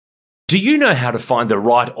Do you know how to find the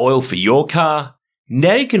right oil for your car?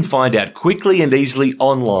 Now you can find out quickly and easily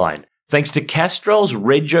online, thanks to Castrol's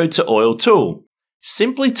Rego to Oil tool.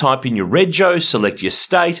 Simply type in your Rego, select your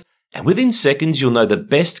state, and within seconds you'll know the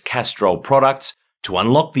best Castrol products to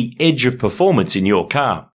unlock the edge of performance in your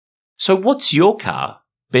car. So what's your car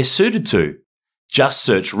best suited to? Just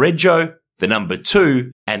search Rego, the number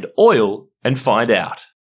 2, and oil and find out.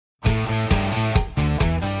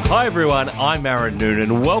 Hi everyone, I'm Aaron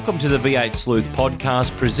Noonan and welcome to the V8 Sleuth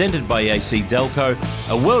Podcast presented by ACDelco,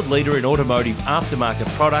 a world leader in automotive aftermarket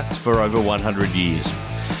products for over 100 years.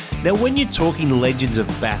 Now when you're talking legends of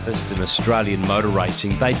Bathurst and Australian motor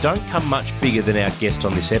racing, they don't come much bigger than our guest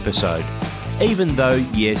on this episode, even though,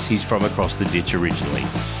 yes, he's from across the ditch originally.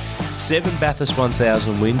 7 Bathurst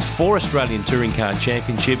 1000 wins, 4 Australian Touring Car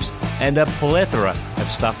Championships, and a plethora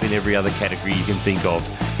of stuff in every other category you can think of.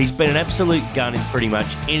 He's been an absolute gun in pretty much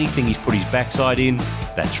anything he's put his backside in.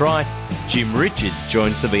 That's right, Jim Richards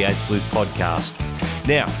joins the V8 Sleuth Podcast.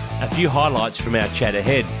 Now, a few highlights from our chat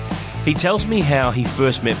ahead. He tells me how he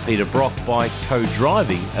first met Peter Brock by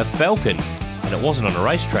co-driving a Falcon, and it wasn't on a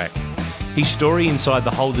racetrack. His story inside the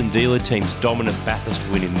Holden dealer team's dominant Bathurst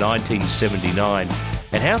win in 1979,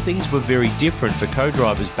 and how things were very different for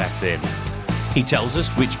co-drivers back then. He tells us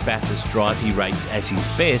which Bathurst drive he rates as his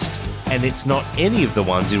best, and it's not any of the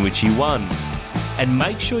ones in which he won. And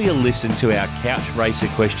make sure you listen to our Couch Racer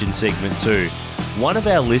question segment too. One of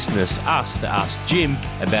our listeners asked to ask Jim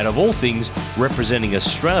about, of all things, representing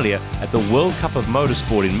Australia at the World Cup of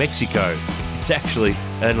Motorsport in Mexico. It's actually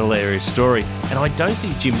an hilarious story, and I don't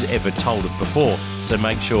think Jim's ever told it before, so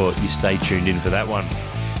make sure you stay tuned in for that one.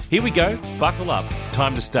 Here we go, buckle up,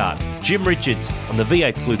 time to start. Jim Richards on the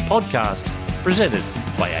V8 Sleuth Podcast, presented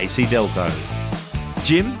by ACDelco.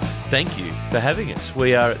 Jim, thank you for having us.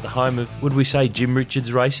 We are at the home of, would we say, Jim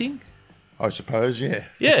Richards Racing? I suppose, yeah.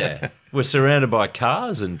 Yeah, we're surrounded by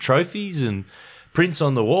cars and trophies and prints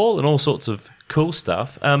on the wall and all sorts of cool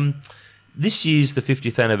stuff. This year's the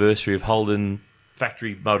 50th anniversary of Holden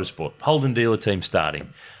Factory Motorsport, Holden dealer team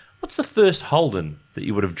starting. What's the first Holden that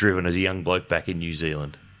you would have driven as a young bloke back in New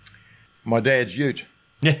Zealand? My dad's ute.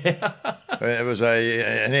 It was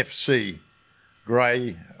an FC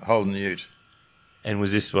grey Holden ute. And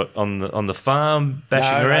was this what on the farm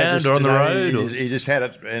bashing around or on the road? He just had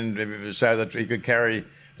it, and it was so that he could carry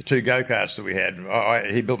the 2 go-karts that we had.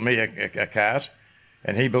 He built me a kart,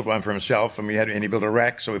 and he built one for himself, and he built a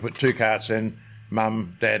rack. So we put 2 karts in.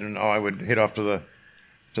 Mum, Dad, and I would head off to the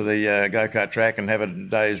go-kart track and have a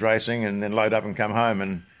day's racing, and then load up and come home.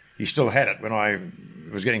 And he still had it when I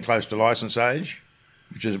was getting close to licence age,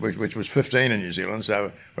 which was 15 in New Zealand.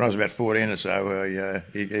 So when I was about 14 or so,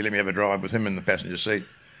 he let me have a drive with him in the passenger seat.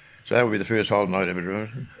 So that would be the first Holden I'd ever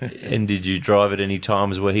driven. And did you drive at any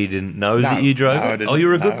times where he didn't know that you drove it? I didn't. Oh, you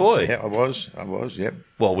were a good boy. Yeah, I was, yep.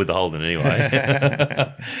 Well, with the Holden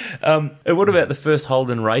anyway. And what about the first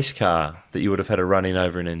Holden race car that you would have had a run in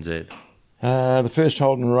over in NZ? The first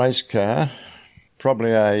Holden race car,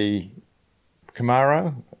 probably a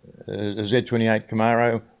Camaro, a Z28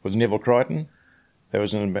 Camaro with Neville Crichton. That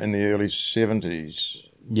was in the early 70s.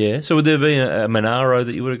 Yeah, so would there be a Monaro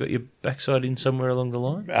that you would have got your backside in somewhere along the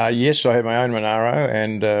line? Yes, I had my own Monaro,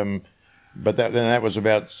 and but that was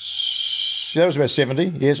about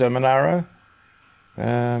 70. Yes, a Monaro.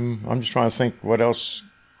 I'm just trying to think what else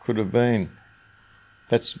could have been.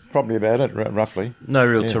 That's probably about it, roughly. No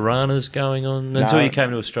real Tiranas going on until you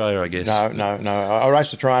came to Australia, I guess. No. I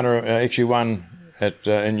raced a Tirana, actually won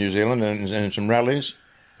in New Zealand in some rallies.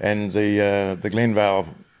 And the Glenvale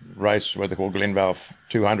race, what they call Glenvale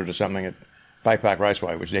 200 or something at Bay Park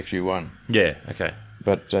Raceway, which actually won. Yeah, okay.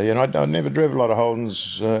 But, I never drove a lot of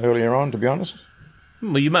Holdens earlier on, to be honest.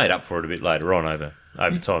 Well, you made up for it a bit later on over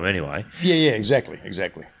time anyway. Yeah, exactly.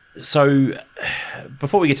 So,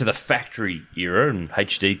 before we get to the factory era and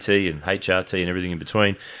HDT and HRT and everything in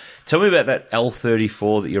between, tell me about that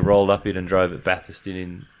L34 that you rolled up in and drove at Bathurst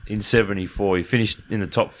in 74. You finished in the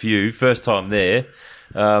top few, first time there.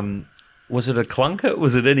 Was it a clunker?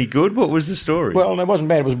 Was it any good? What was the story? Well, it wasn't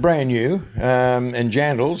bad. It was brand new. In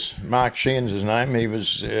Jandals, Mark Sheehan's his name. He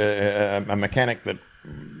was a mechanic that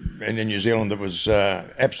in New Zealand that was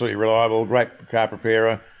absolutely reliable, great car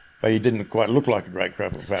preparer, but he didn't quite look like a great car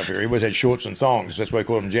preparer. He always had shorts and thongs. That's why we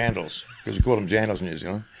called him Jandals, because we called him Jandals in New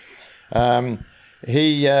Zealand.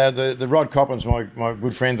 The Rod Coppins, my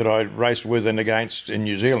good friend that I raced with and against in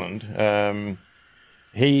New Zealand,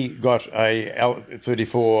 he got a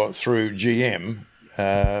L34 through GM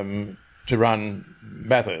to run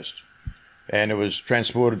Bathurst, and it was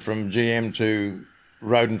transported from GM to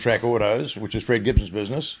Road and Track Autos, which is Fred Gibson's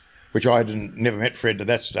business, which I never met Fred at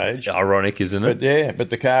that stage. Ironic, isn't it? But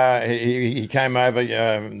the car, he came over,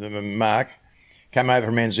 Mark, came over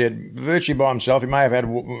from NZ virtually by himself. He may have had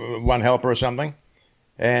one helper or something,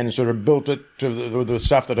 and sort of built it to the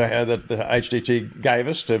stuff that the HDT gave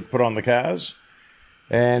us to put on the cars.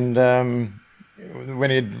 And when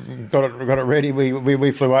he'd got it ready,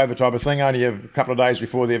 we flew over type of thing, only a couple of days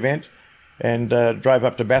before the event, and drove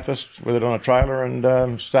up to Bathurst with it on a trailer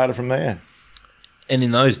and started from there. And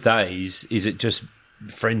in those days, is it just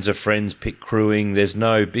friends of friends, pit crewing? There's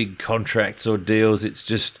no big contracts or deals. It's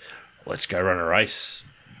just, let's go run a race.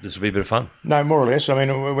 This will be a bit of fun. No, more or less. I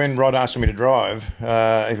mean, when Rod asked me to drive,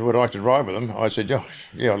 if he would like to drive with him, I said, yeah,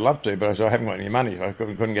 I'd love to, but I said, I haven't got any money. I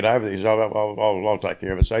couldn't get over there. He said, I'll take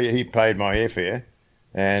care of it. So he paid my airfare,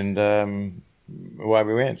 and away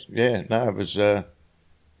we went. Yeah, no, it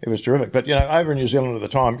was terrific. But, over in New Zealand at the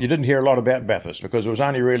time, you didn't hear a lot about Bathurst because there was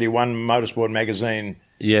only really one motorsport magazine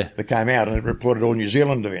that came out, and it reported all New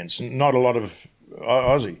Zealand events, not a lot of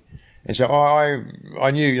Aussie. And so I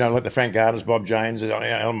knew, like the Frank Gardners, Bob Janes,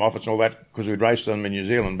 Alan Moffats and all that, because we'd raced them in New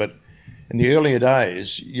Zealand. But in the earlier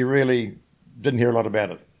days, you really didn't hear a lot about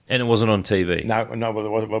it. And it wasn't on TV? No,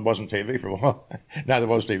 well, it wasn't TV for a while. No, there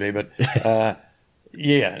was TV, but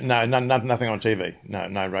nothing on TV.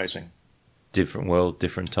 No racing. Different world,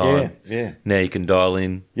 different time. Yeah. Now you can dial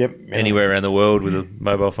in anywhere around the world with a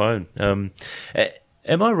mobile phone.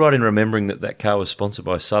 Am I right in remembering that car was sponsored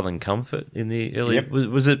by Southern Comfort in the early? Yep.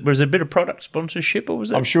 Was it a bit of product sponsorship, or was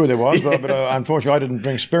it? I'm sure there was, but unfortunately I didn't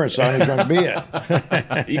drink spirits, so I only drank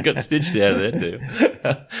beer. You got stitched out of there too.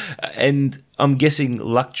 And I'm guessing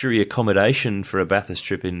luxury accommodation for a Bathurst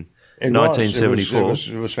trip in 1974.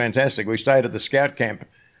 It was fantastic. We stayed at the Scout camp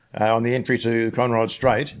on the entry to Conrod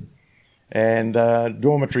Strait, and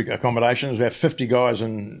dormitory accommodations. We have 50 guys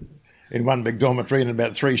in one big dormitory and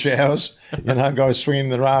about 3 showers, guys swinging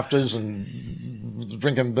the rafters and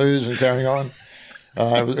drinking booze and carrying on.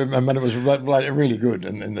 It was really good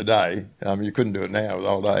in the day. You couldn't do it now with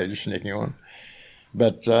old age, sneaking on.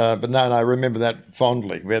 But no, I remember that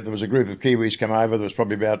fondly. There was a group of Kiwis come over. There was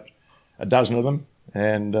probably about a dozen of them,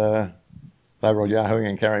 and they were all yahooing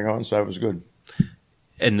and carrying on, so it was good.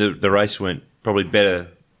 And the race went probably better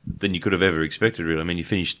than you could have ever expected, really. I mean, you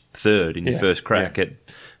finished third in your first crack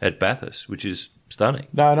at Bathurst, which is stunning.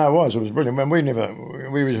 No, it was. It was brilliant. I mean,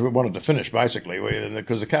 we wanted to finish, basically,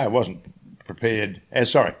 because the car wasn't prepared.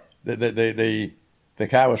 The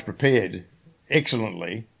car was prepared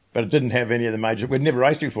excellently, but it didn't have any of the major... We'd never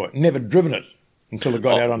raced before. Never driven it until it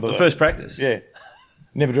got out onto the first practice? Yeah.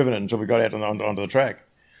 Never driven it until we got out onto the track.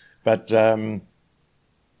 But on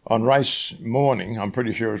race morning, I'm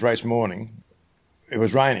pretty sure it was race morning, it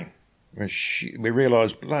was raining. We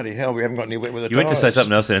realised, bloody hell, we haven't got any wet weather. You went to say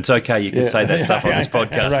something else, and it's okay. You can say that stuff on this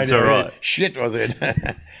podcast. It's all right. Shit, was it? We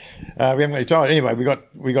haven't got any tyres. Anyway,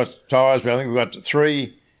 we got tyres. I think we got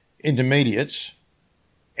 3 intermediates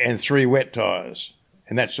and 3 wet tyres,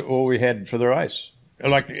 and that's all we had for the race.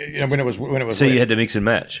 Like when it was. So wet. You had to mix and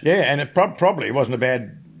match. Yeah, and it probably wasn't a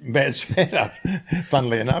bad setup,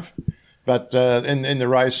 funnily enough. But in the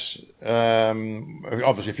race,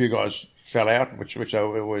 obviously a few guys fell out, which I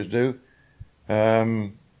always do.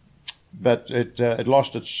 But it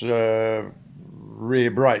lost its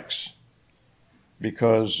rear brakes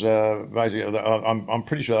because basically I'm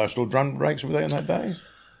pretty sure they were still drum brakes, were they, in that day?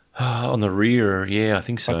 On the rear, yeah, I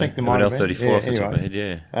think so. I think they might have been. L34 off the top of my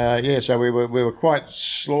head, so we were quite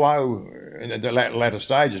slow in the latter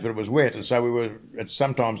stages, but it was wet, and so it's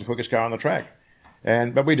sometimes the quickest car on the track.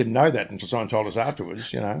 But we didn't know that until someone told us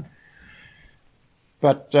afterwards,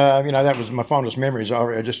 But, that was my fondest memories of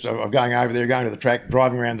going over there, going to the track,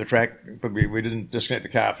 driving around the track. But we didn't disconnect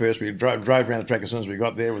the car first. We drove around the track as soon as we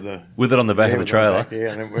got there with it on the back of the trailer.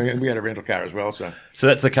 And then we had a rental car as well. So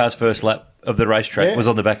that's the car's first lap of the racetrack was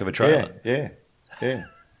on the back of a trailer. Yeah.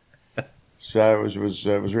 So it was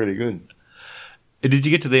really good. Did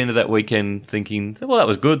you get to the end of that weekend thinking, well, that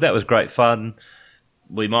was good, that was great fun?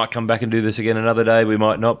 We might come back and do this again another day. We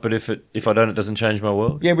might not, but if I don't, it doesn't change my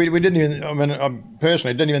world. Yeah, we didn't even. I mean, I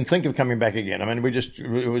personally didn't even think of coming back again. I mean,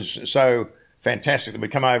 it was so fantastic that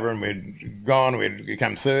we'd come over and we'd gone. We'd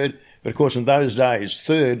come third, but of course, in those days,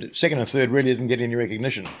 second and third really didn't get any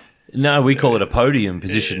recognition. No, we call it a podium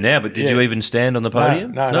position now. But did you even stand on the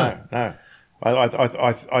podium? No.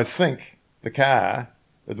 I think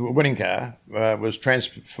the winning car, was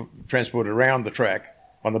transported around the track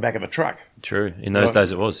on the back of a truck. True. In those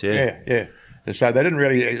days it was, yeah. Yeah. So they didn't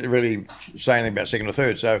really say anything about second or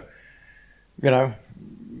third. So,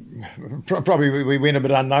 probably we went a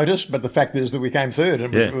bit unnoticed, but the fact is that we came third,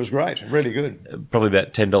 and it was great, really good. Probably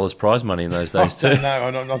about $10 prize money in those days too. No,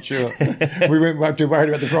 I'm not sure. We weren't too worried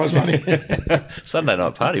about the prize money. Sunday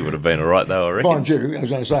night party would have been all right, though, I reckon. Mind you, I was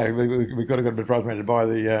going to say we could have got a bit of prize money to buy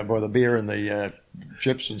the beer and the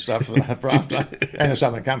chips and stuff for after, and the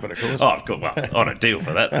Southern Comfort, of course. Oh, of course. Well, on a deal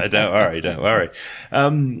for that. Don't worry.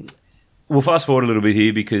 We'll fast forward a little bit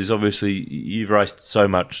here because obviously you've raced so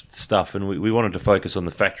much stuff, and we wanted to focus on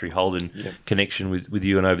the factory Holden connection with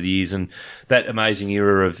you and over the years, and that amazing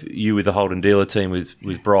era of you with the Holden dealer team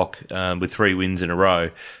with Brock with 3 wins in a row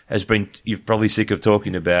has been. You're probably sick of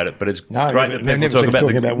talking about it, but it's great that people talk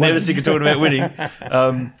about never sick of talking about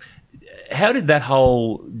winning. How did that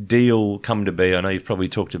whole deal come to be? I know you've probably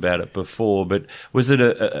talked about it before, but was it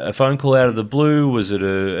a phone call out of the blue? Was it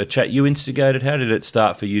a chat you instigated? How did it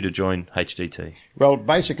start for you to join HDT? Well,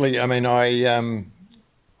 basically, I mean, I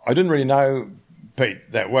didn't really know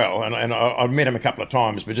Pete that well, and I'd met him a couple of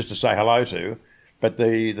times, but just to say hello to. But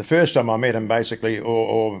the first time I met him, basically,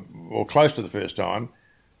 or close to the first time,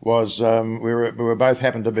 was we were both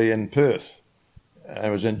happened to be in Perth. It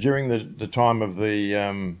was during the time of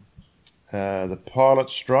the pilot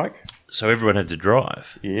strike. So everyone had to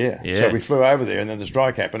drive. Yeah. So we flew over there, and then the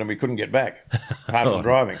strike happened, and we couldn't get back, apart from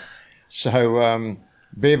driving. So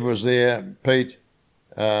Bev was there, Pete,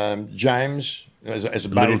 James as a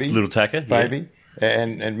baby, little tacker,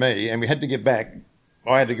 and me, and we had to get back.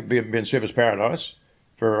 I had to be in Service Paradise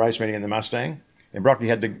for a race meeting in the Mustang, and Brocky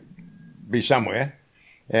had to be somewhere,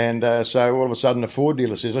 and so all of a sudden a Ford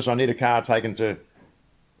dealer says, "Listen, I need a car taken to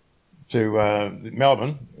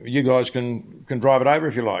Melbourne. You guys can drive it over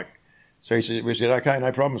if you like." So we said, okay,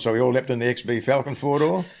 no problem. So we all leapt in the XB Falcon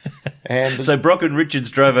 4-door. And so Brock and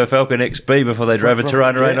Richards drove a Falcon XB before they drove a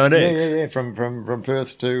Tirana 89X. Yeah, from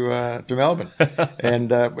Perth to Melbourne.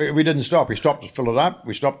 And we didn't stop. We stopped to fill it up.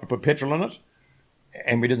 We stopped to put petrol in it,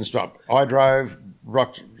 and we didn't stop. I drove,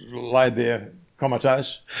 Brock laid there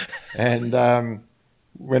comatose, and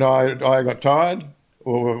when I got tired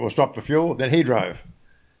or stopped for fuel, then he drove.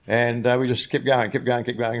 And we just kept going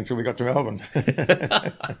until we got to Melbourne.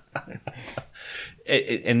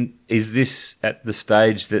 And is this at the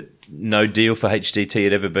stage that no deal for HDT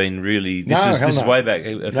had ever been really? This is way back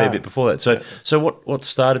a fair bit before that. So what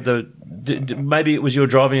started maybe it was your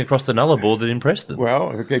driving across the Nullarbor that impressed them?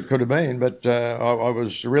 Well, it could have been, but I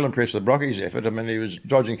was real impressed with Brocky's effort. I mean, he was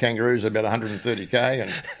dodging kangaroos at about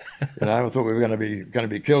 130k, and I thought we were going to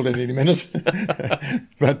be killed in any minute.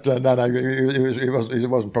 But no, it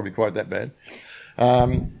wasn't probably quite that bad.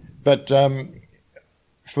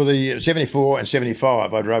 For the 74 and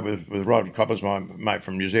 75, I drove with Rod Coppers, my mate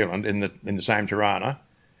from New Zealand, in the same Tirana.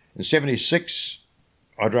 In 76,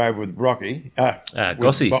 I drove with Brocky.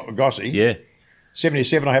 Gossie. Gossie. Yeah.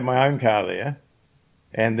 77, I had my own car there.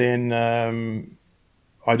 And then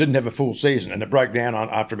I didn't have a full season, and it broke down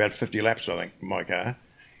after about 50 laps, I think, my car.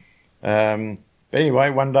 But anyway,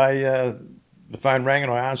 one day the phone rang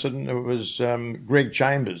and I answered, and it was Greg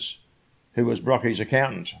Chambers, who was Brocky's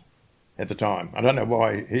accountant at the time. I don't know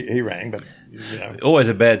why he rang, but always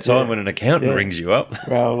a bad sign when an accountant rings you up.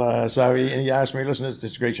 Well, so he asked me, "Listen,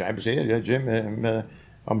 it's Greg Chambers here, Jim.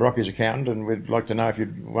 I'm Brocky's accountant, and we'd like to know if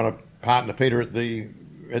you'd want to partner Peter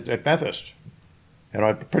at Bathurst." And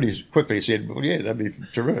I pretty quickly said, "Well, yeah, that'd be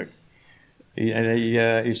terrific."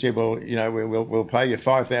 He said, "Well, we'll pay you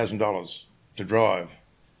 $5,000 to drive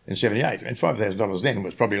in '78, and $5,000 then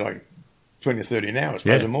was probably like 20 or 30 now, I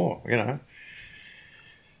suppose, or more,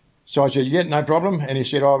 So I said, yeah, no problem. And he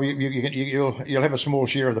said, you'll have a small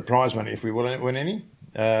share of the prize money if we win any.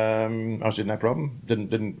 I said, no problem.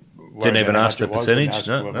 Didn't even ask the percentage.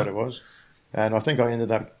 What it was. And I think I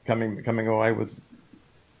ended up coming away with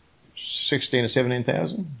 16 or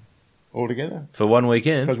 17,000 altogether. For one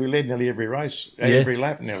weekend? Because we led nearly every race, every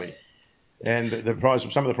lap nearly. And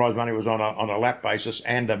some of the prize money was on a lap basis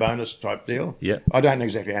and a bonus type deal. Yeah. I don't know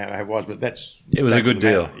exactly how it was, but it was a good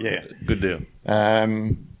deal. Yeah. Good deal.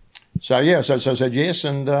 So I said yes,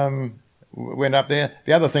 and went up there.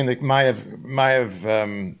 The other thing that may have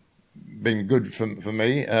been good for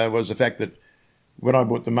me was the fact that when I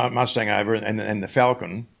bought the Mustang over and the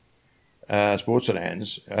Falcon sports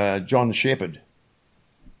sedans, John Shepherd,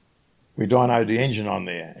 we dynoed the engine on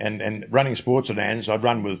there, and running sports sedans, I'd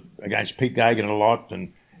run against Pete Gagan a lot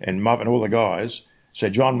and Mov and all the guys. So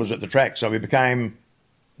John was at the track, so we became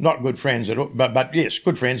not good friends at all, but yes,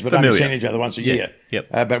 good friends, but only seen each other once a year. Yep.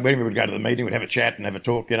 But when we would go to the meeting, we'd have a chat and have a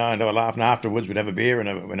talk, and have a laugh, and afterwards we'd have a beer and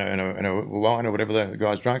a wine or whatever the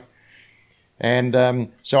guys drank.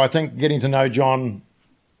 And so I think getting to know John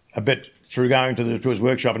a bit through going to his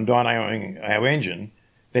workshop and dynoing our engine,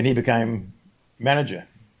 then he became manager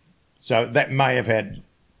So that may have had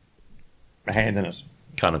a hand in it.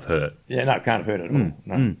 Kind of hurt. Yeah, no, it can't have hurt at all.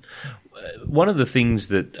 No. One of the things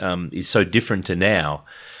that is so different to now,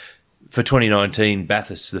 for 2019,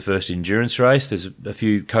 Bathurst is the first endurance race. There's a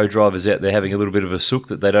few co-drivers out there having a little bit of a sook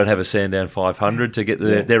that they don't have a Sandown 500 to get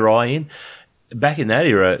their eye in. Back in that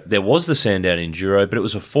era, there was the Sandown Enduro, but it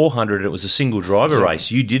was a 400 and it was a single driver race.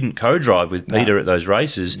 You didn't co-drive with Peter at those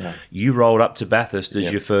races. No. You rolled up to Bathurst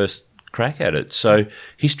as your first crack at it. So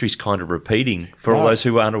history's kind of repeating for all those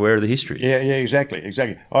who aren't aware of the history. Yeah, exactly.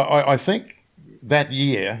 I think that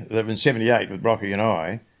year, in 78 with Brocky and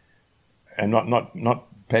I, and not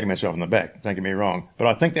patting myself on the back, don't get me wrong, but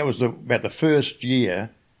I think that was about the first year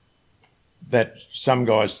that some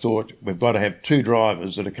guys thought we've got to have two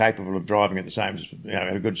drivers that are capable of driving at the same,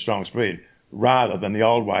 at a good strong speed, rather than the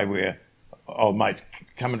old way where, old mate,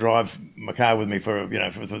 come and drive my car with me for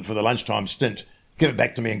the lunchtime stint, give it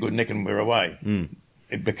back to me in good nick and we're away.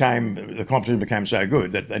 The competition became so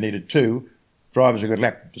good that they needed two drivers who could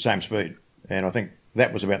lap the same speed, and I think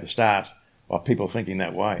that was about the start of people thinking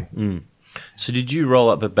that way. So did you roll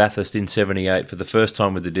up at Bathurst in 78 for the first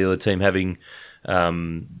time with the dealer team having,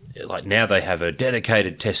 like now they have a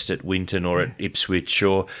dedicated test at Winton or at Ipswich,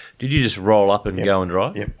 or did you just roll up and go and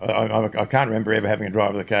drive? Yep. I can't remember ever having a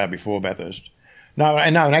drive of the car before Bathurst. No,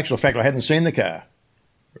 in actual fact, I hadn't seen the car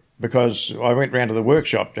because I went round to the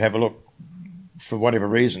workshop to have a look for whatever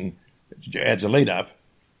reason, as a lead up,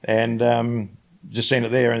 and just seen it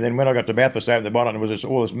there. And then when I got to Bathurst, over the bottom, there was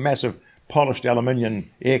all this massive polished aluminium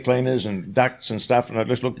air cleaners and ducts and stuff, and it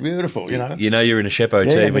just looked beautiful, You know you're in a Chepo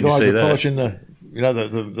team when you see that. The guys were polishing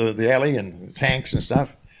the alley and the tanks and stuff,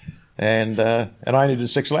 and I only did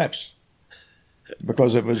 6 laps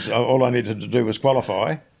because it was all I needed to do was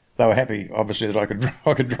qualify. They were happy, obviously, that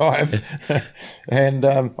I could drive, and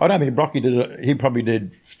I don't think Brocky did it. He probably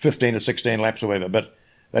did 15 or 16 laps or whatever. But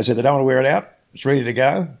they said they don't want to wear it out. It's ready to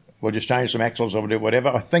go. We'll just change some axles or we'll do whatever.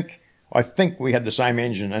 I think we had the same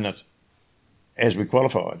engine in it as we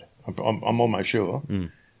qualified. I'm almost sure.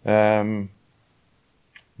 But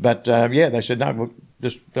they said no, we'll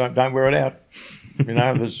just don't wear it out.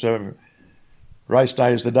 There's race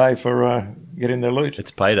day is the day for getting the loot.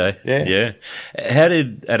 It's payday. Yeah. How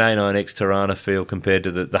did an A9X Tirana feel compared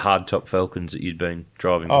to the hardtop Falcons that you'd been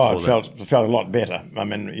driving before? It felt a lot better. I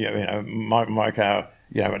mean, my car,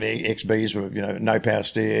 XBs were no power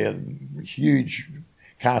steer, huge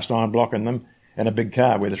cast iron block in them, and a big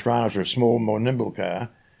car where the Tiranas were a small, more nimble car.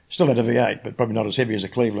 Still had a V8, but probably not as heavy as a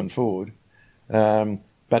Cleveland Ford.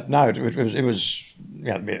 But no, it was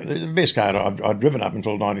the best car I'd driven up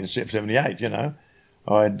until 1978.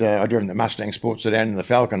 I'd driven the Mustang Sport Sedan and the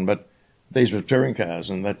Falcon, but these were touring cars,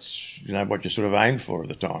 and that's what you sort of aimed for at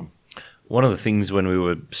the time. One of the things when we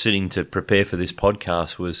were sitting to prepare for this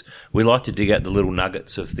podcast was we like to dig out the little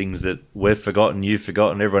nuggets of things that we've forgotten, you've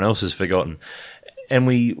forgotten, everyone else has forgotten. And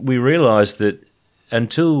we realised that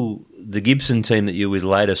until the Gibson team that you would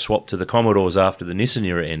later swap to the Commodores after the Nissan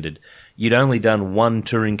era ended, you'd only done one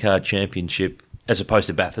touring car championship, as opposed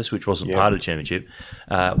to Bathurst, which wasn't part of the championship,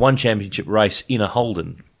 one championship race in a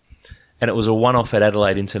Holden. And it was a one-off at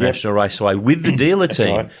Adelaide International Raceway with the dealer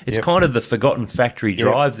team. Right. It's kind of the forgotten factory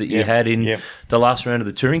drive that you had in the last round of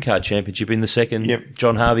the Touring Car Championship in the second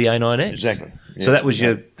John Harvey A9X. Exactly. So that was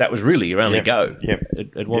really your only go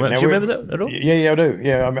at Walmart. Do you remember that at all? Yeah, I do.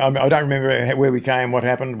 Yeah, I don't remember where we came, what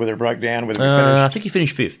happened, whether it broke down, whether we finished. I think you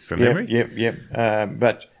finished 5th from memory.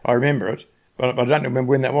 But I remember it. But I don't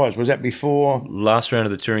remember when that was. Was that before? Last round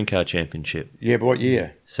of the Touring Car Championship. Yeah, but what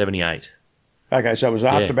year? 78. Okay, so it was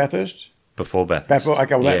after Bathurst? Before Bathurst.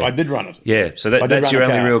 Okay, well, I did run it. Yeah, so that's your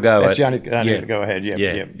only real go. That's the only go ahead,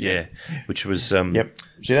 yeah. Which was...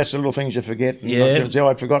 See, that's the little things you forget.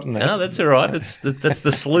 I'd forgotten that. No, that's all right. That's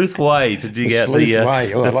the sleuth way to dig out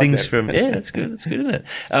the things from... Yeah, that's good. That's good, isn't it?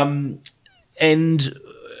 And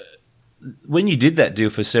when you did that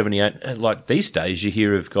deal for 78, like these days, you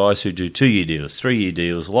hear of guys who do 2-year deals, 3-year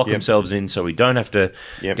deals, lock themselves in so we don't have to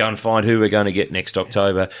go and find who we're going to get next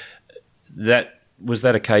October. Was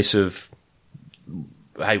that a case of...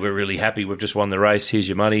 hey, we're really happy, we've just won the race, here's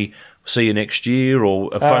your money, see you next year,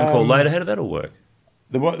 or a phone call later? How did that all work?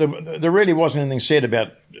 There really wasn't anything said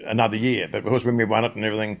about another year, but because when we won it and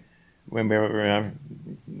everything, when we were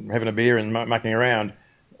having a beer and mucking around,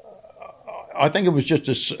 I think it was just,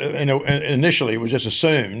 initially it was just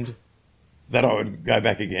assumed that I would go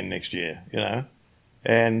back again next year,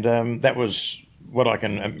 and that was what I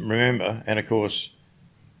can remember. And of course,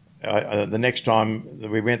 the next time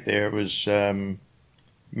that we went there, it was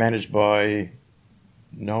managed by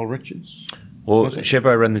Noel Richards. Well,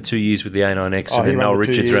 Chepo ran the 2 years with the A9X, and then Noel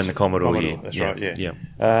Richards ran the Commodore year. That's right, yeah.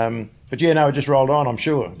 But yeah, no, it just rolled on. I'm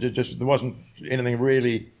sure. There wasn't anything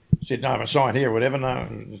really said. No, I'm a sign here or whatever. No,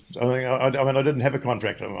 I didn't have a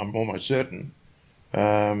contract. I'm almost certain.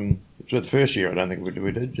 So the first year, I don't think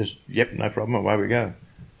we did. Just yep, no problem. Away we go.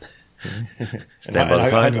 Stand by the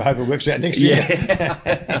phone. I hope it works out next year.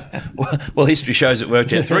 Yeah. well, history shows it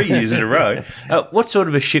worked out 3 years in a row. What sort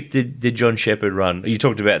of a ship did John Shepherd run? You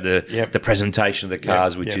talked about the presentation of the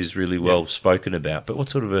cars, which is really well spoken about. But what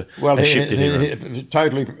sort of a ship did he run? He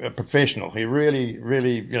totally professional. He really,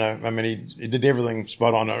 he did everything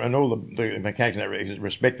spot on, and all the mechanics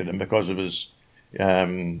respected him because of his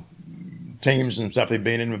teams and stuff he'd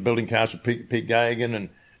been in with building cars with Pete Gagan and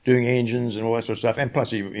doing engines and all that sort of stuff, and plus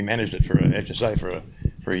he managed it for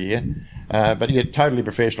a year. But yeah, totally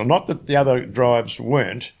professional. Not that the other drives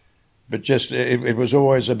weren't, but just it was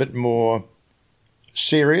always a bit more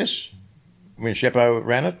serious when Sheppo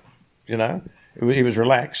ran it. He was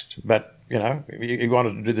relaxed, but he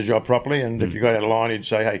wanted to do the job properly. And if you got out of line, he'd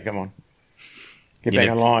say, "Hey, come on, get back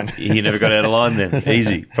in line." You never got out of line then.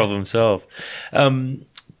 Easy, problem solved.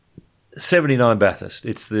 79 Bathurst.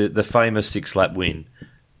 It's the famous 6-lap win.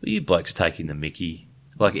 You blokes taking the mickey.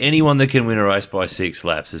 Like anyone that can win a race by 6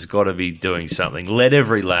 laps has got to be doing something. Led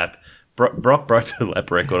every lap. Brock broke the lap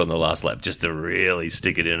record on the last lap just to really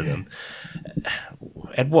stick it into them.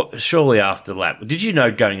 Surely after lap, did you know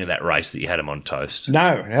going into that race that you had him on toast?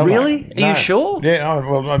 No. Really? No. Are you sure? Yeah.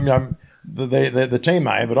 The team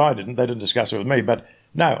may, but I didn't. They didn't discuss it with me. But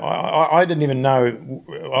no, I didn't even know.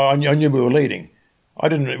 I knew we were leading. I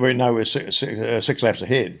didn't really know we were 6 laps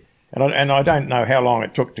ahead. And I don't know how long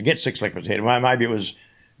it took to get 6 laps ahead. Well, maybe it was,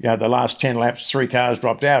 the last 10 laps, 3 cars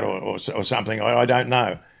dropped out or something. I don't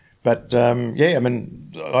know. But,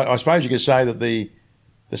 I suppose you could say that the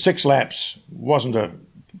 6 laps wasn't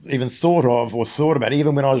even thought about,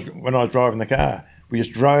 even when I was driving the car. We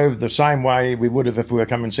just drove the same way we would have if we were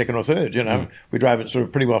coming second or third, We drove it sort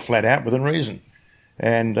of pretty well flat out within reason.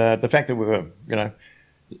 And the fact that we were,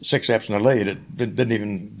 6 laps in the lead, it didn't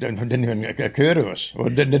even occur to us, or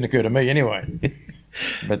it didn't occur to me anyway.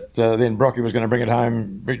 But then Brocky was going to bring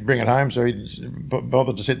it home, so he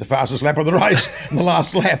bothered to set the fastest lap of the race in the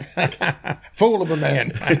last lap. Fool of a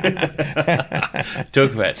man.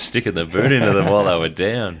 Talk about sticking the boot into them while they were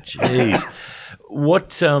down. Jeez.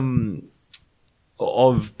 What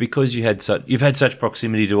because you've had such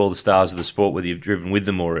proximity to all the stars of the sport, whether you've driven with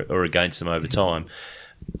them or against them over time,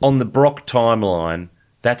 on the Brock timeline.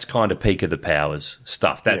 That's kind of peak of the powers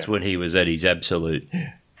stuff. That's when he was at his absolute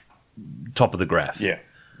top of the graph. Yeah.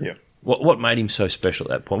 What made him so special at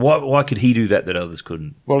that point? Why could he do that others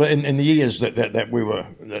couldn't? Well, in the years that we were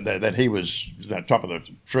that he was top of the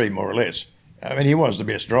tree, more or less. I mean, he was the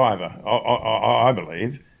best driver, I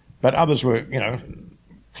believe. But others were,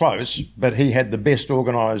 close. But he had the best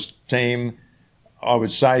organised team. I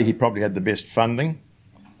would say he probably had the best funding.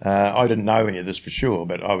 I didn't know any of this for sure,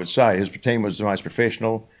 but I would say his team was the most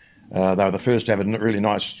professional. They were the first to have a really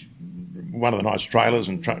one of the nice trailers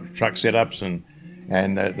and truck setups and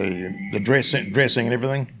the dressing and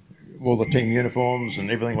everything. All the team uniforms and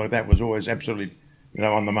everything like that was always absolutely,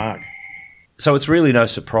 on the mark. So it's really no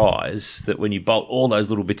surprise that when you bolt all those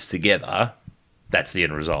little bits together, that's the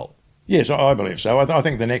end result. Yes, I believe so. I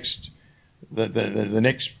think the next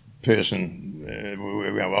person,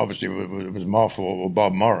 obviously it was Moff or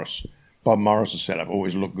Bob Morris. Bob Morris's setup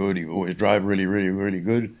always looked good. He always drove really, really, really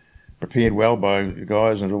good. Prepared well by the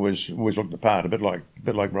guys, and always looked the part. A bit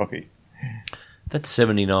like Rocky. That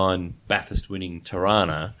 79 Bathurst winning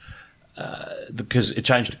Tirana, because it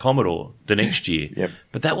changed to Commodore the next year. Yep.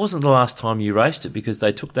 But that wasn't the last time you raced it, because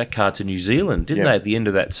they took that car to New Zealand, didn't they, at the end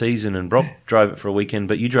of that season? And Brock drove it for a weekend,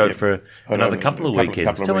 but you drove it for another couple of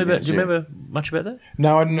weekends. Tell me about. Do you remember much about that?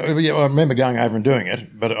 No, I remember going over and doing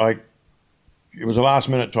it, but it was a last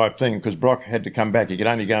minute type thing because Brock had to come back. He could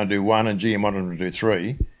only go and do 1, and GM wanted him to do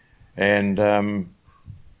 3, and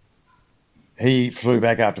he flew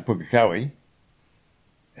back after Pukekohe.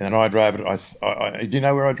 And I drove it. Do you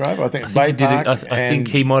know where I drove? I think Bay Park. I think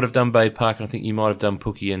he might have done Bay Park, and I think you might have done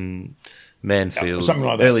Pookie and Manfield. Something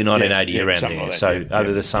like that. Early 1980, around there. Like so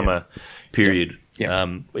over the summer period. Yeah.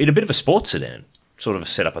 In a bit of a sports sedan sort of a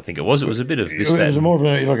setup, I think it was. It was a bit of this. It was more of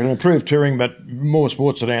an improved touring, but more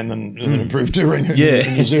sports sedan than improved touring in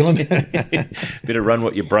New Zealand. Bit of run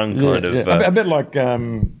what you brung kind of. A bit like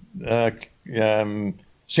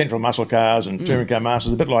Central muscle cars and touring car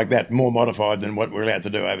masters, a bit like that, more modified than what we're allowed to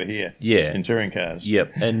do over here in touring cars.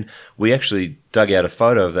 Yep, and we actually dug out a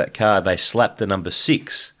photo of that car. They slapped the number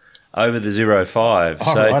 6 over the 05.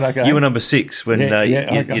 Oh, so right, okay. You were number 6 when you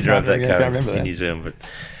drove that car in that. New Zealand.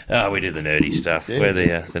 But we did the nerdy stuff. We're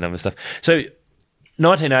the number stuff. So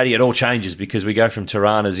 1980, it all changes because we go from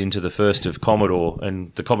Tiranas into the first of Commodore,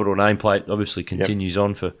 and the Commodore nameplate obviously continues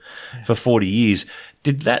on for 40 years.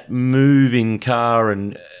 Did that moving car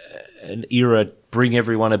and an era bring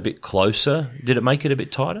everyone a bit closer? Did it make it a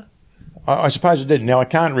bit tighter? I suppose it did. Now, I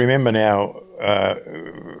can't remember now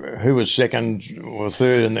who was second or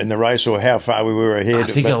third in the race or how far we were ahead. I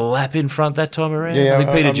think a lap in front that time around. Yeah, I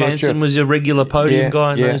think Peter Jansen was a regular podium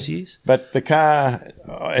guy in those years. But the car,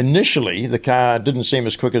 initially, didn't seem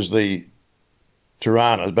as quick as the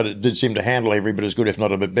Tiranas, but it did seem to handle every bit as good, if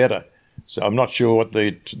not a bit better. So I'm not sure what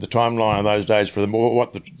the timeline of those days for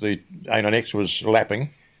what the A9X was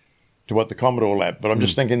lapping to what the Commodore lapped. But I'm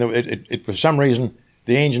just thinking that it for some reason,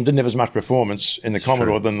 the engine didn't have as much performance in the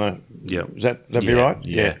Commodore than the... Yeah. Is that be right?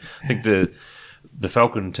 Yeah. I think the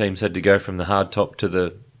Falcon teams had to go from the hardtop to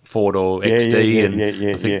the four-door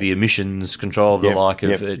XD, I think the emissions control of the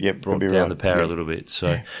it brought down the power a little bit.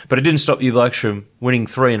 So, but it didn't stop you blokes from winning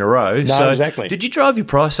 3 in a row. No, so exactly. Did you drive your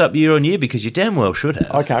price up year on year? Because you damn well should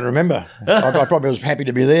have. I can't remember. I probably was happy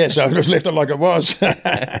to be there, so I just left it like it was.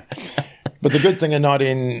 But the good thing in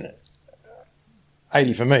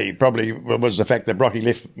 1980 for me probably was the fact that Brocky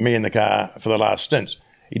left me in the car for the last stint.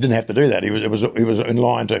 He didn't have to do that. He was in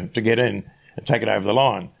line to get in and take it over the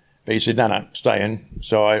line. But he said, no, stay in.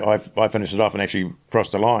 So I finished it off and actually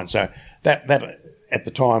crossed the line. So that at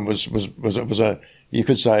the time was a, you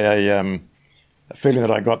could say a feeling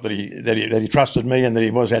that I got that he trusted me and that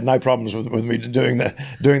he had no problems with me doing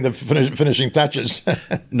the finishing touches.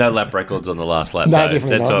 No lap records on the last lap. No,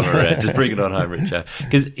 definitely that not. time around. Just bring it on home, Richo.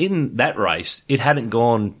 Because in that race, it hadn't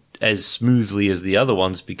gone as smoothly as the other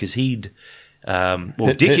ones because he'd.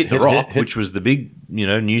 Dick hit the rock, which was the big,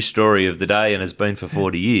 news story of the day and has been for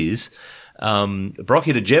 40 years. Brock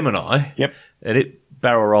hit a Gemini, and it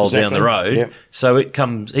barrel rolled down the road. So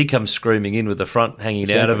he comes screaming in with the front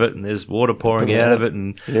hanging out of it, and there's water pouring out of it,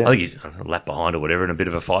 and I think he's a lap behind or whatever, and a bit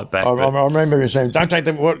of a fight back. I remember him saying, "Don't take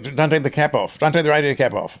the cap off, don't take the radiator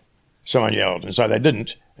cap off." Someone yelled, and so they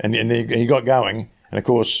didn't, and he got going, and of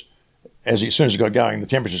course, as soon as he got going, the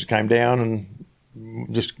temperatures came down, and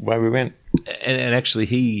just away we went. And actually,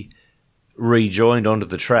 he rejoined onto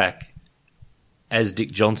the track as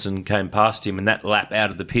Dick Johnson came past him, and that lap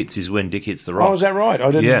out of the pits is when Dick hits the rock. Oh, is that right? I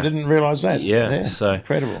didn't realise that. Yeah, so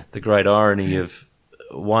incredible. The great irony of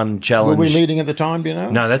one challenge. Were we leading at the time, do you know?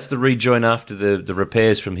 No, that's the rejoin after the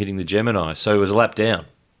repairs from hitting the Gemini. So it was a lap down.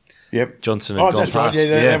 Yep. Johnson had gone that's past. Right.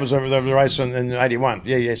 Yeah, that was the race in 81.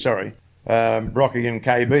 Yeah, sorry. Brocky and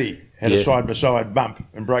KB had a side-by-side bump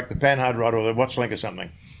and broke the panhard rod or the watch link or something.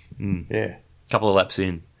 Yeah. Couple of laps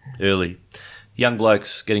in, early. Young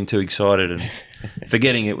blokes getting too excited and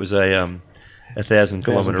forgetting it was a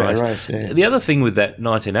 1,000-kilometre race. Yeah. The other thing with that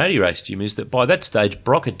 1980 race, Jim, is that by that stage,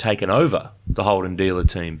 Brock had taken over the Holden dealer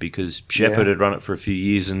team because Shepherd had run it for a few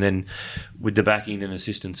years, and then with the backing and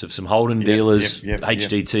assistance of some Holden dealers,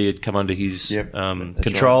 HDT had come under his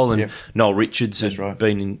control, and Noel Richards had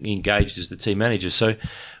been engaged as the team manager. So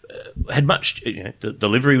had much, the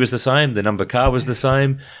livery was the same, the number car was the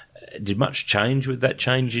same. Did much change with that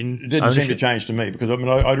change in It didn't ownership? seem to change to me because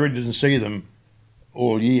I really didn't see them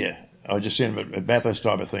all year. I just seen them at Bathurst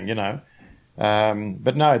type of thing,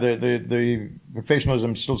 But no, the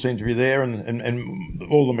professionalism still seemed to be there, and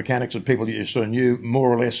all the mechanics that people you sort of knew more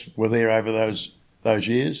or less were there over those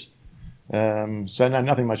years. So no,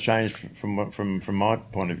 nothing much changed from my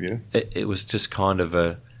point of view. It was just kind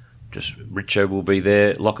of just Richo will be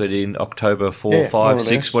there, lock it in October 4, 5,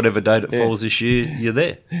 6, whatever date it falls this year, you're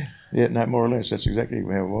there. Yeah, no, more or less. That's exactly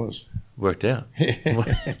how it was. Worked out.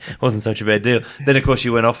 Wasn't such a bad deal. Then, of course,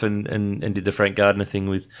 you went off and did the Frank Gardner thing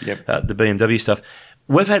with the BMW stuff.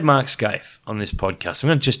 We've had Mark Scaife on this podcast. I'm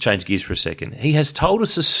going to just change gears for a second. He has told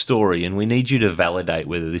us a story, and we need you to validate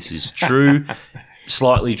whether this is true,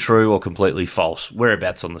 slightly true, or completely false.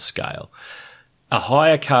 Whereabouts on the scale? A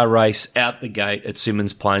hire car race out the gate at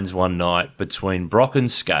Symonds Plains one night between Brock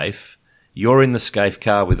and Scaife. You're in the Scaife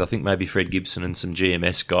car with, I think, maybe Fred Gibson and some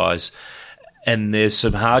GMS guys, and there's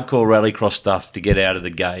some hardcore rallycross stuff to get out of the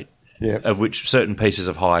gate, of which certain pieces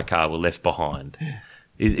of hire car were left behind.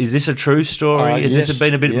 Is this a true story? Has this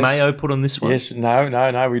been a bit of mayo put on this one? Yes,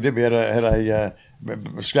 no, we did. We had a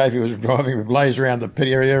Scaife was driving, we blazed around the pit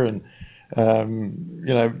area and,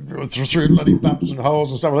 through bloody bumps and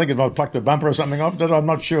holes and stuff. I think it might have plucked a bumper or something off it. I'm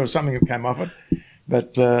not sure. Something came off it.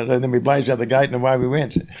 But then we blazed out the gate and away we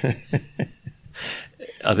went.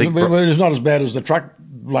 I think it's not as bad as the truck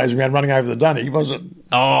blazing around running over the dunny, was it?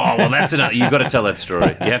 Oh, well, that's enough. You've got to tell that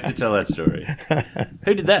story. You have to tell that story.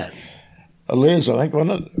 Who did that? A Les, I think,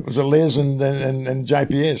 wasn't it? It was a Les and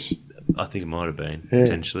JPS. I think it might have been,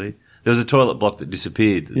 potentially. There was a toilet block that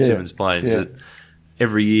disappeared at Symonds Plains that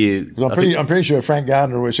every year. I'm pretty sure Frank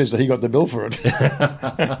Gardner always says that he got the bill for it.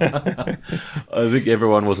 I think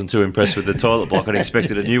everyone wasn't too impressed with the toilet block and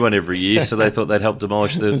expected a new one every year, so they thought they'd help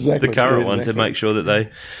demolish the current one to make sure that they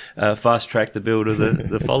fast-track the build of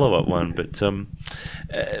the follow-up one. But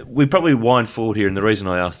we probably wind forward here, and the reason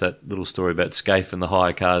I asked that little story about Scaife and the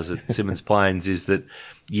hire cars at Simmons Plains is that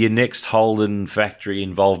your next Holden factory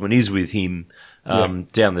involvement is with him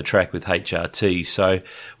down the track with HRT. So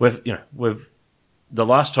we've the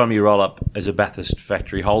last time you roll up as a Bathurst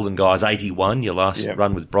factory Holden guy is 81, your last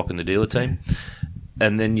run with Brock and the dealer team.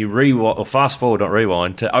 And then you fast forward, not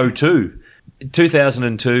rewind, to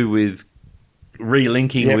 2002 with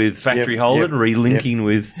relinking with factory Holden, relinking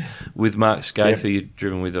with Mark Scaife, who you'd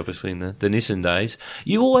driven with obviously in the Nissan days.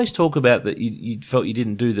 You always talk about that you felt you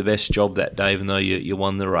didn't do the best job that day, even though you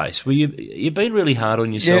won the race. You've been really hard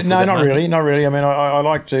on yourself. Yeah, no, not really. I mean, I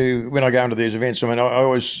like to, when I go into these events, I mean, I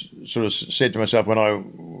always sort of said to myself when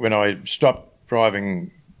I stopped driving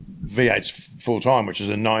V8s full time, which is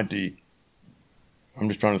in 90. I'm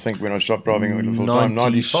just trying to think when I stopped driving full time.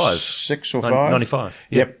 96 or 5? 95.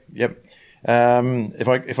 Yep.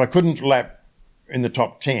 If I couldn't lap in the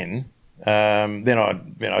top 10, then I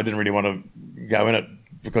didn't really want to go in it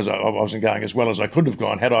because I wasn't going as well as I could have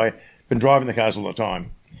gone had I been driving the cars all the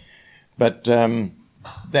time. But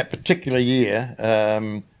that particular year,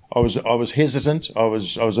 I was hesitant. I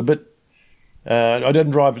was a bit. I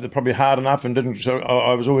didn't drive it probably hard enough, and didn't. So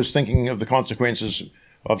I was always thinking of the consequences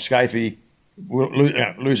of Scaife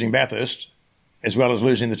losing Bathurst, as well as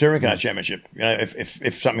losing the Touring Car Championship.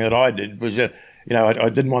 If something that I did was, I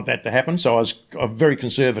didn't want that to happen, so I was very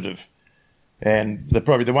conservative. And the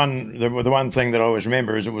one thing that I always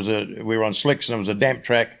remember is we were on slicks and it was a damp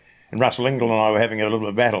track, and Russell Ingall and I were having a little bit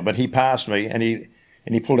of battle, but he passed me and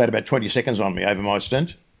he pulled out about 20 seconds on me over my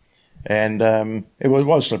stint, and it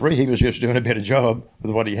was slippery. He was just doing a better job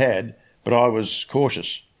with what he had, but I was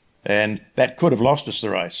cautious, and that could have lost us the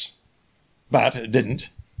race, but it didn't.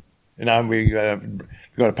 We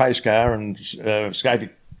got a pace car, and Scaife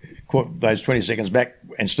caught those 20 seconds back,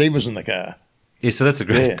 and Steve was in the car. Yeah, so that's a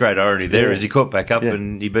great irony there, is he caught back up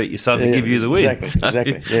and he beat your son to give you the win.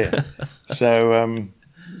 Exactly, yeah. So,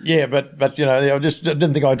 but I just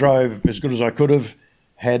didn't think I drove as good as I could have.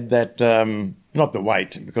 Had that, not the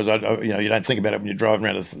weight, because you don't think about it when you're driving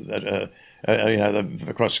around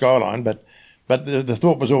across Skyline, but the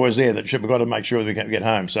thought was always there that we've got to make sure we can get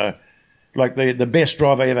home. So, like the best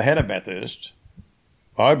drive I ever had at Bathurst,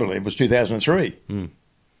 I believe, was 2003.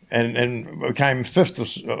 And we came fifth,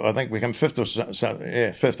 I think we came fifth or so,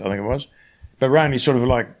 fifth, I think it was. But we're only sort of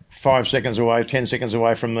like 5 seconds away, 10 seconds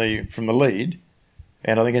away from the lead.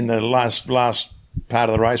 And I think in the last part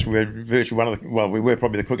of the race, we were virtually we were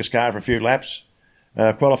probably the quickest car for a few laps.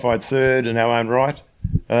 Qualified third in our own right.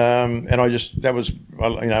 And I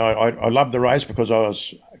loved the race because I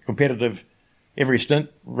was competitive every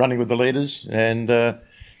stint, running with the leaders. And I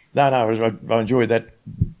enjoyed that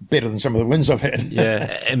better than some of the wins I've had.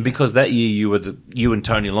 Yeah, and because that year you and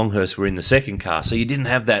Tony Longhurst were in the second car, so you didn't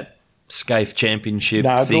have that Scaife Championship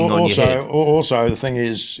thing on your head. Also, the thing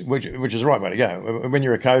is, which is the right way to go. When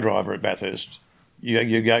you're a co-driver at Bathurst,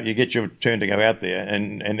 you get your turn to go out there,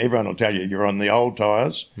 and everyone will tell you you're on the old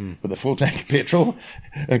tyres with a full tank of petrol,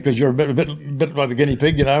 because you're a bit like the guinea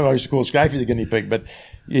pig. I used to call Scaife the guinea pig, but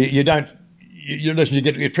you don't.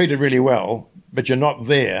 You're treated really well, but you're not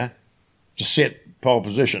there to set pole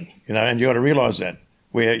position, and you got to realise that,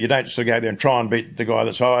 where you don't just go there and try and beat the guy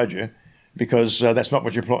that's hired you, because that's not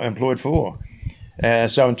what you're employed for.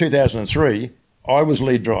 So in 2003, I was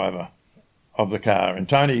lead driver of the car, and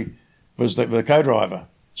Tony was the co-driver.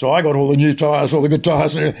 So I got all the new tyres, all the good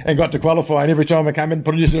tyres, and got to qualify. And every time I came in,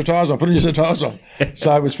 put a new set of tyres on,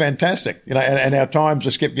 So it was fantastic, and our times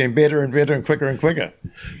just kept getting better and better and quicker and quicker.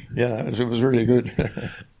 It was really good.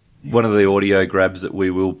 One of the audio grabs that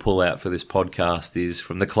we will pull out for this podcast is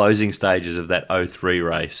from the closing stages of that 03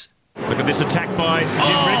 race. Look at this attack by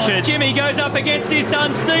Jim Richards. Jimmy goes up against his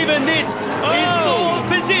son Stephen. This is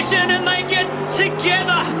fourth position, and they get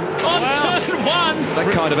together on turn one.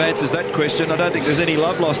 That kind of answers that question. I don't think there's any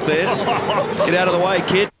love lost there. Get out of the way,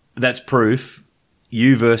 kid. That's proof.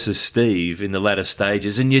 You versus Steve in the latter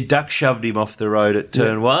stages, and you duck shoved him off the road at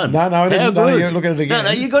turn one. No, I didn't. No, you look at it again.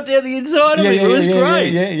 No, you got down the inside of it. It was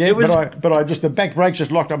great. Yeah. It was... But I just, the back brakes just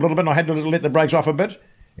locked up a little bit, and I had to let the brakes off a bit,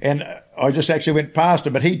 and I just actually went past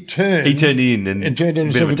it, but he turned. He turned in and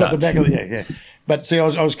so we got the back of the, yeah. But see, I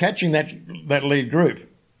was catching that lead group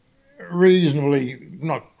reasonably,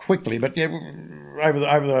 not quickly, but over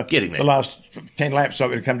the last 10 laps, so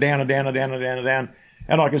it would come down and down and down and down and down.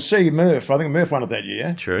 And I could see Murph. I think Murph won it that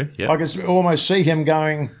year. True, yeah. I could almost see him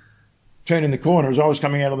going turning the corner as I was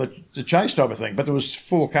coming out of the chase type of thing. But there was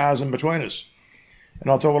 4 cars in between us. And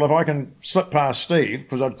I thought, well, if I can slip past Steve,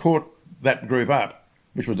 because I'd caught that group up,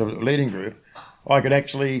 which was the leading group, I could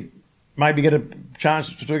actually maybe get a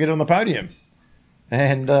chance to get on the podium.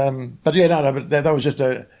 And but that was just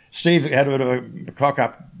Steve had a bit of a cock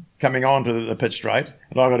up coming on to the pit straight,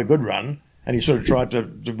 and I got a good run, and he sort of tried to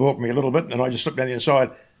balk me a little bit, and I just slipped down the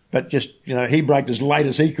inside. But just, he braked as late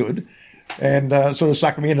as he could, and sort of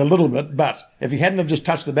sucked me in a little bit. But if he hadn't have just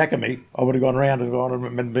touched the back of me, I would have gone round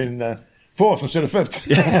and been fourth instead of fifth.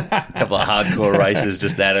 A couple of hardcore races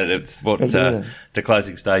just at it. It's what the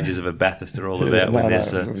closing stages of a Bathurst are all about when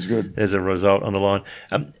there's a result on the line.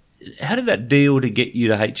 How did that deal to get you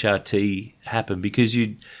to HRT happen? Because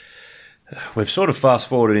we've sort of fast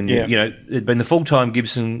forwarded into, it'd been the full-time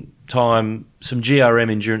Gibson time, some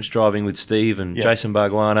GRM endurance driving with Steve and Jason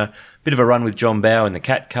Barguana, bit of a run with John Bowe in the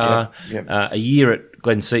Cat car, a year at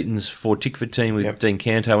Glenn Seaton's Ford Tickford team with Dean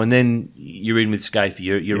Canto, and then you're in with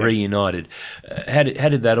Scafey, you're reunited. How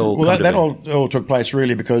did that all come to that all took place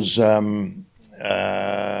really because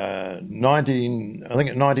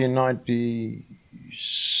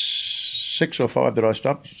 1996 or 5 that I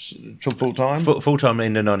stopped, took full time. Full time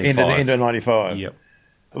into 95. Into 95. Yep.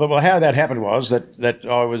 Well, how that happened was that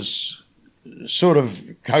I was sort of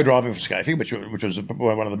co-driving for Scafey, which was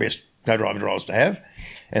one of the best co-driving drivers to have,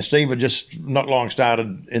 and Steve had just not long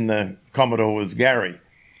started in the Commodore with Gary,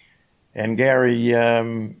 and Gary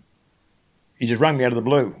he just rang me out of the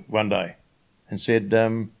blue one day and said,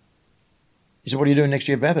 he said, "What are you doing next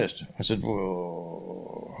year at Bathurst?" I said,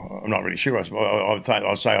 "Well, I'm not really sure. I'd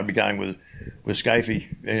say I'd be going with Scafey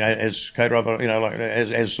as co-driver, like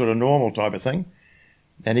as sort of normal type of thing."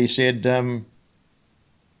 And he said,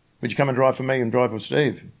 "Would you come and drive for me and drive with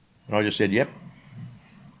Steve?" And I just said, "Yep."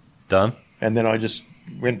 Done. And then I just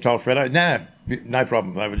went and told Fredo, no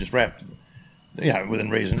problem. They were just wrapped, within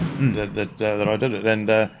reason that I did it. And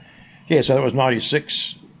so that was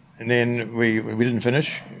 96. And then we didn't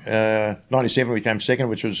finish. 97 we came second,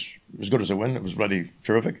 which was as good as a win. It was bloody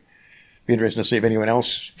terrific. Be interesting to see if anyone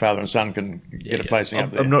else, father and son, can get a placing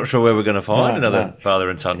up there. I'm not sure where we're going to find another father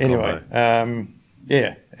and son anyway, combo.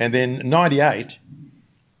 And then 98,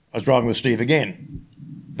 I was driving with Steve again.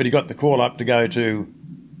 But he got the call up to go to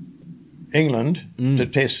England to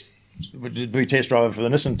be test driver for the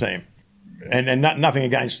Nissan team. And nothing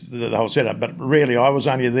against the whole setup, but really I was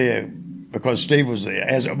only there because Steve was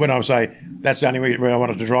there. When I say that's the only way I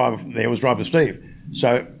wanted to drive there was drive with Steve.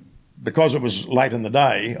 So because it was late in the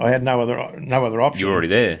day, I had no other option. You were already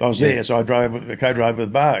there. I was there, so I co-drove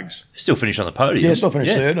with Bargs. Still finished on the podium. Yeah, still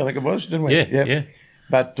finished third, I think it was, didn't we? Yeah.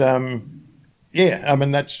 But I mean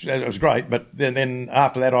it was great. But then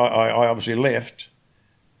after that, I obviously left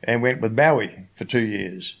and went with Bowie for 2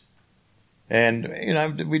 years. And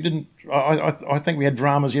we didn't. I think we had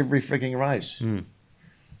dramas every freaking race.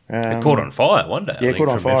 It caught on fire one day. Yeah, caught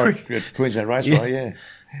on fire at Queensland Raceway. Yeah.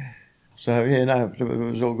 So it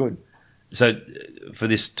was all good. So for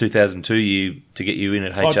this 2002 year to get you in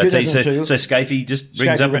at HRT, so Scafey just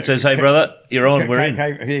rings up and says, "Hey brother, you're on. We're in."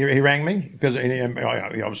 He rang me because he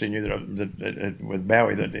obviously knew that with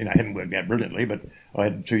Bowie that it hadn't worked out brilliantly, but I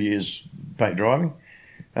had 2 years paid driving.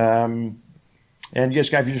 And yes,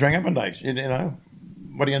 Scafey just rang up one day. Said,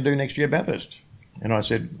 "What are you going to do next year at Bathurst?" And I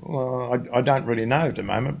said, "Well, I don't really know at the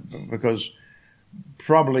moment because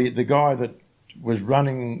probably the guy that was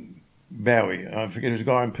running Bowie, I forget, it was a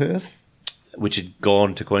guy in Perth." Which had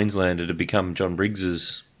gone to Queensland. It had become John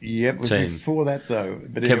Briggs's it was team. Before that, though.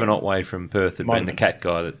 But Kevin Otway from Perth had been the cat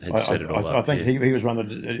guy that had set it all up. I think he was one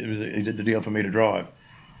that he did the deal for me to drive.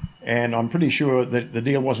 And I'm pretty sure that the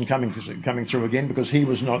deal wasn't coming through again because he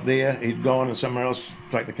was not there. He'd gone and somewhere else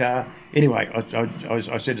take the car. Anyway,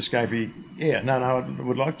 I said to Scafey, I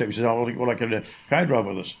would like to. He said, "Well, I could co-drive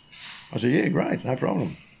with us." I said, "Yeah, great, no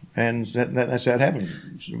problem." And that's how it happened.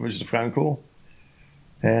 It was just a phone call.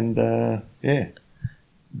 And,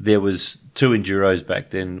 There was 2 Enduros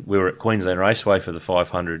back then. We were at Queensland Raceway for the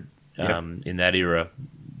 500 in that era.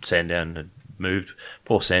 Sandown had moved.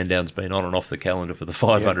 Poor Sandown's been on and off the calendar for the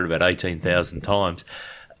 500 about 18,000 times.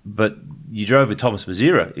 But you drove with Thomas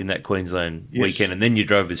Mazira in that Queensland weekend, and then you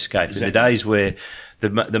drove with Scafey. Exactly. The days where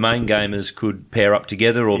the main gamers could pair up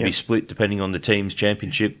together or be split depending on the team's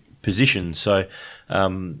championship position. So,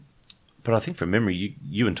 but I think from memory,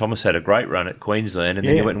 you and Thomas had a great run at Queensland, and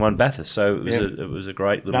then you went and won Bathurst. So it was a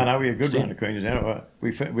great little. No, we had a good run at Queensland.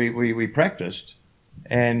 We practiced,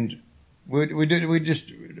 and we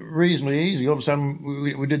just reasonably easy. All of a sudden,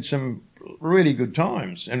 we did some really good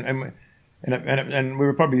times, and we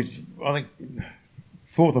were probably, I think,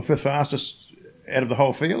 4th or 5th fastest out of the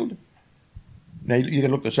whole field. Now, you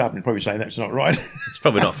can look this up and probably say that's not right. It's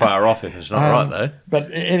probably not far off if it's not right, though.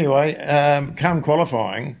 But anyway, come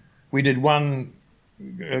qualifying, we did one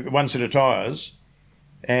set of tyres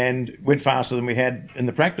and went faster than we had in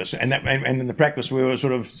the practice. And in the practice, we were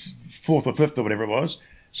sort of fourth or fifth or whatever it was.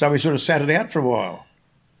 So we sort of sat it out for a while.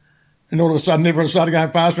 And all of a sudden, everyone started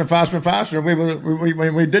going faster and faster and faster, and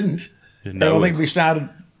we didn't. And I think we started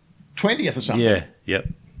 20th or something. Yeah, yep.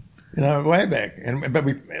 Way back. But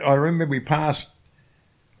I remember we passed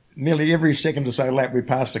nearly every second or so lap. We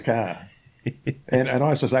passed a car, and I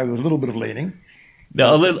used to say there was a little bit of leaning.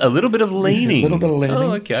 No, a little bit of leaning. A little bit of leaning.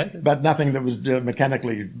 Oh, okay. But nothing that was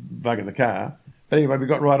mechanically bugging the car. But anyway, we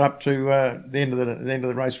got right up to the end of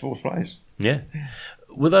the race, fourth place. Yeah.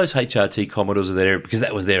 Were those HRT Commodores of that era, because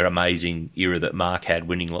that was their amazing era that Mark had,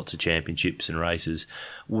 winning lots of championships and races,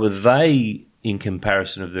 were they, in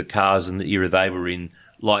comparison of the cars in the era they were in,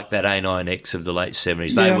 like that A9X of the late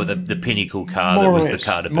 70s? They were the pinnacle car that was the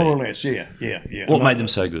car to beat. More or less, yeah. What made them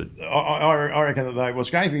so good? I reckon that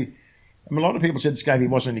Scafie, a lot of people said Scafie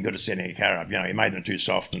wasn't any good at setting a car up. He made them too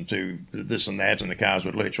soft and too this and that, and the cars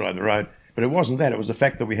would lurch right over the road. But it wasn't that. It was the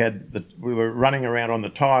fact that we were running around on the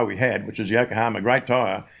tyre we had, which was the Yokohama, great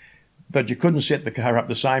tyre, but you couldn't set the car up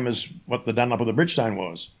the same as what the Dunlop or the Bridgestone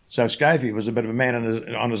was. So Scafie was a bit of a man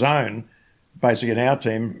on his own, basically in our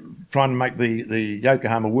team, trying to make the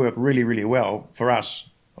Yokohama work really, really well for us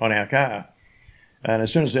on our car. And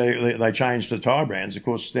as soon as they changed the tyre brands, of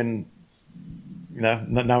course, then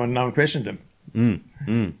no one questioned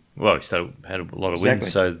him. Well, he still had a lot of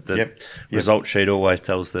wins, so the result sheet always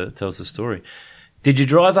tells the story. Did you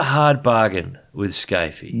drive a hard bargain with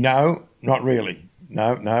Scafie? No, not really.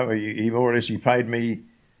 No. He more or less paid me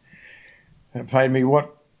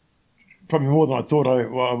what, probably more than I thought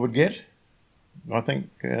I would get. I think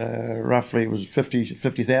roughly it was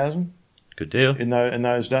 50,000. Good deal. In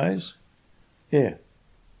those days. Yeah.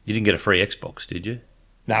 You didn't get a free Xbox, did you?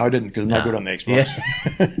 No, I didn't, because I'm no good on the Xbox.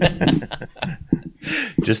 Yeah.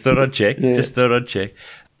 Just thought I'd check.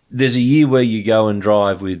 There's a year where you go and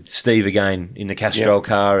drive with Steve again in the Castrol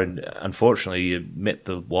car, and unfortunately you met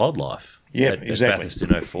the wildlife. Yep, exactly. At Bathurst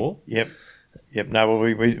in 04. Yep. No, well,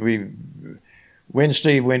 we when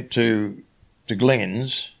Steve went to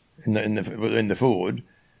Glenn's in the Ford,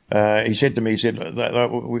 he said to me,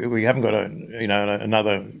 we haven't got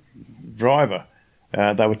another driver.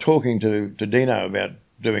 They were talking to Dino about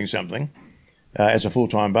doing something as a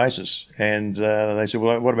full-time basis, and they said,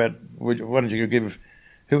 well, what about, why don't you give,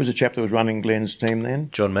 who was the chap that was running Glenn's team then?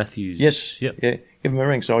 John Matthews. Yes. Yep. Yeah, give him a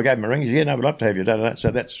ring. So I gave him a ring. He said, we'd love to have you. So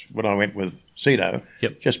that's when I went with Cedo.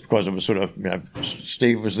 Yep. Just because it was sort of,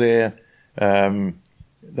 Steve was there.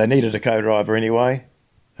 They needed a co-driver anyway,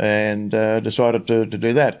 and decided to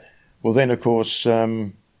do that. Well, then, of course,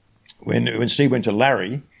 when Steve went to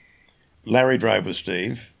Larry drove with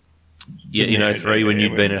Steve. Yeah, in 03 when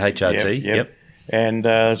you'd been at HRT. Yep. And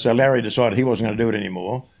so Larry decided he wasn't going to do it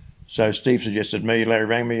anymore. So Steve suggested me. Larry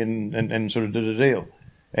rang me and sort of did a deal.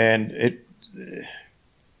 And it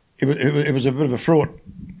was a bit of a fraught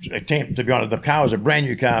attempt, to be honest. The car was a brand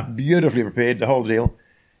new car, beautifully prepared, the whole deal.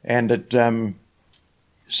 And at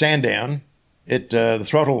Sandown, the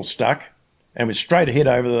throttle stuck and was straight ahead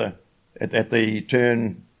over at the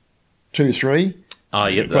turn 2-3. Oh,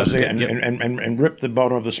 yep. And ripped the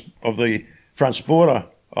bottom of the front spoiler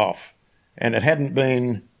off, and it hadn't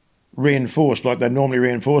been reinforced like they normally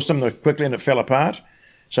reinforce them quickly, and it fell apart.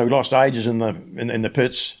 So we lost ages in the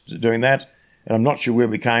pits doing that, and I'm not sure where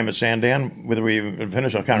we came at Sandown, whether we even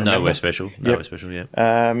finished. I can't remember. Nowhere special.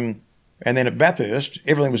 Yeah. And then at Bathurst,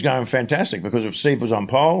 everything was going fantastic because if Steve was on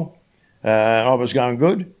pole, I was going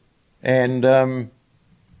good, and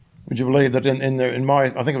would you believe that in my,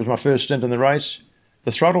 I think it was my first stint in the race,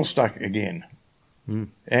 the throttle stuck again,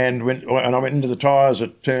 and I went into the tyres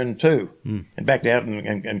at turn 2 and backed out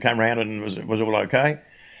and came around and was all okay.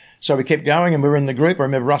 So we kept going, and we were in the group. I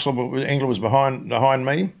remember Russell Engler was behind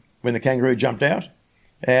me when the Kangaroo jumped out,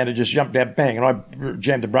 and it just jumped out, bang, and I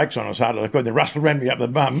jammed the brakes on as hard as I could. Then Russell ran me up the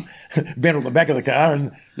bum, bent on the back of the car,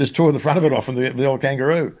 and just tore the front of it off in the old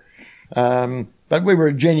Kangaroo. But we were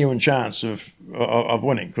a genuine chance of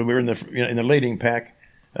winning, because we were in the leading pack.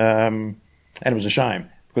 And it was a shame,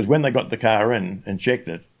 because when they got the car in and checked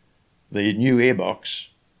it, the new airbox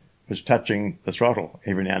was touching the throttle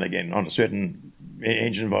every now and again on a certain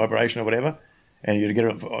engine vibration or whatever, and you'd get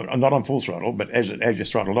it not on full throttle, but as you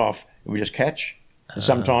throttled off, it would just catch. And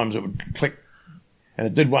sometimes it would click, and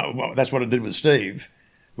it did. That's what it did with Steve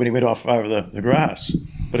when he went off over the grass.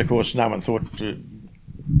 But of course, no one thought to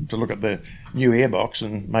look at the new airbox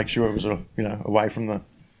and make sure it was away from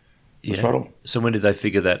the throttle. So when did they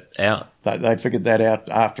figure that out? They figured that out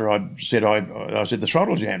after I said the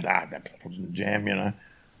throttle jammed. That throttle didn't jam,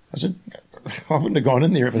 I said, I wouldn't have gone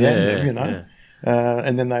in there if it hadn't, Yeah.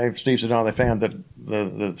 And then Steve said, they found that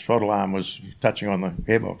the throttle arm was touching on the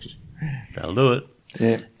gearboxes. They'll do it.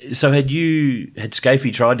 Yeah. So had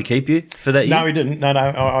Scafey tried to keep you for that year? No, he didn't. No.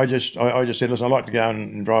 I just said, listen, I'd like to go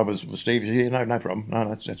and drive with Steve. He said, yeah, no problem. No,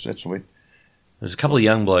 that's sweet. There's a couple of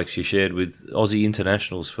young blokes you shared with Aussie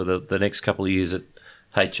internationals for the next couple of years at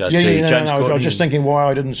HRT. Yeah, I was just thinking why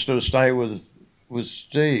I didn't sort of stay with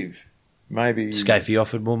Steve. Maybe Scafey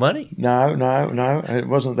offered more money. No, it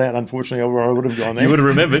wasn't that. Unfortunately, I would have gone there. You would have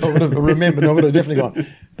remembered. I would have remembered. I would have definitely gone.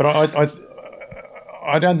 But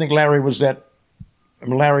I don't think Larry was that. I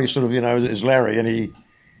mean, Larry sort of, is Larry, and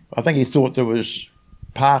I think he thought there was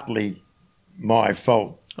partly my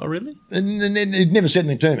fault. Oh, really? And he'd never said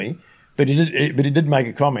anything to me, but he did make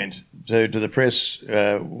a comment to the press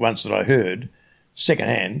once that I heard,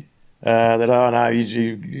 secondhand, that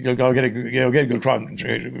you'll get a good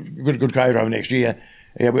co-driver next year.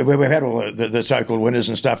 Yeah, we've had all the so-called winners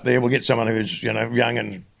and stuff there. We'll get someone who's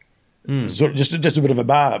young and sort of just a bit of a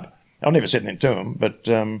barb. I never said anything to him, but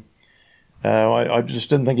I just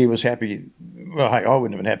didn't think he was happy. Well, hey, I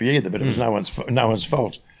wouldn't have been happy either, but it was no one's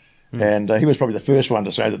fault. And he was probably the first one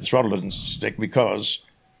to say that the throttle didn't stick because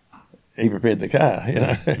he prepared the car,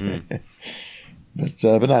 But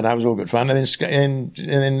no, it was all good fun. And then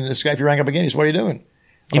Scafey rang up again. He said, "What are you doing?"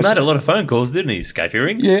 He made a lot of phone calls, didn't he? Scafey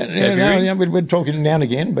ring. Yeah, we'd talk now and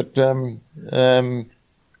again. But and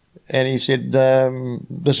he said,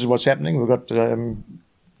 "This is what's happening. We've got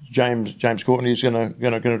James Courtney's going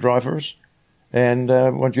to drive for us, and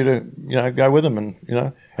want you to go with him." And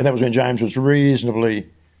and that was when James was reasonably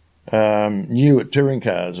new at touring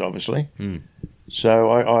cars, obviously.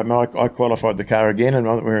 So I qualified the car again, and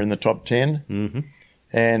we were in the top 10. Mm-hmm.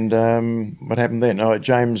 And what happened then?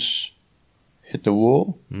 James hit the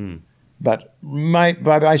wall, but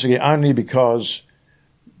basically only because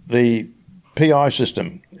the PI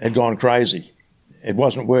system had gone crazy. It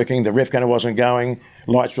wasn't working. The ref gunner wasn't going.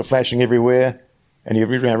 Lights were flashing everywhere, and he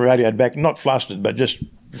radioed back, not flustered, but just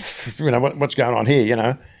what's going on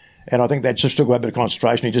here, And I think that just took away a bit of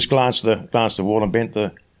concentration. He just glanced the wall and bent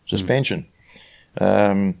the suspension.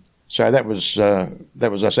 So that was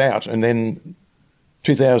us out. And then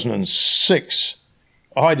 2006,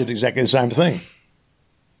 I did exactly the same thing.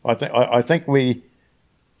 I think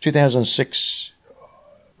 2006,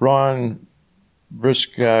 Ryan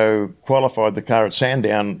Briscoe qualified the car at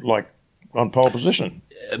Sandown on pole position.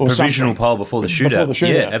 Provisional pole before the shootout.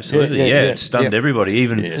 Yeah, absolutely. It stunned everybody,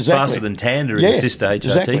 even faster than Tander in the sister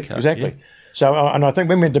HRT car. Exactly. Yeah. So, and I think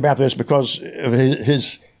we went to Bathurst because of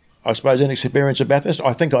his I suppose, inexperience at Bathurst.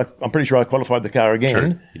 I'm pretty sure I qualified the car again.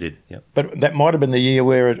 True, you did, yep. But that might have been the year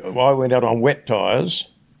where I went out on wet tyres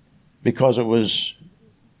because it was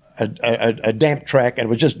a damp track and it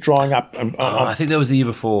was just drying up. I think that was the year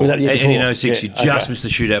before. Was that the year before? And in 06, you just missed the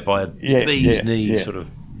shootout by a bee's knee, sort of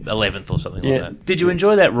 11th or something like that. Did you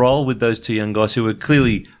enjoy that role with those two young guys who were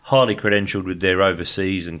clearly highly credentialed with their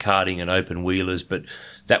overseas and karting and open wheelers, but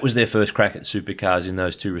that was their first crack at supercars in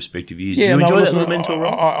those two respective years? Did you enjoy that little mentor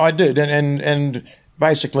role? I did, and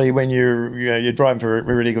basically when you're driving for a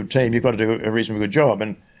really good team, you've got to do a reasonably good job,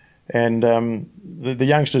 and the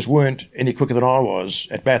youngsters weren't any quicker than I was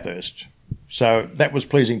at Bathurst, so that was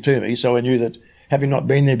pleasing to me. So I knew that having not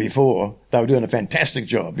been there before, they were doing a fantastic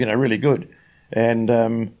job, really good. And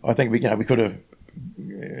I think we could have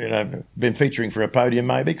been featuring for a podium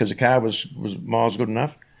maybe because the car was miles good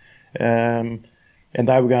enough. And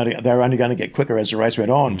they were only going to get quicker as the race went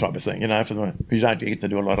on, type of thing. You don't get to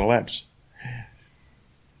do a lot of laps.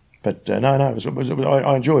 But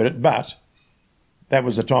I enjoyed it. But that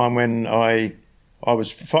was the time when I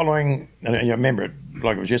was following, and you remember it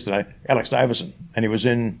like it was yesterday, Alex Davison, and he was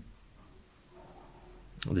in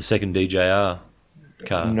the second DJR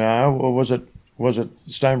car. No, or was it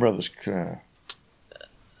Stone Brothers car?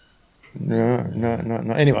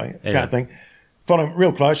 No. Anyway, can't think. Following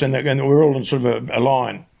real close, and we were all in sort of a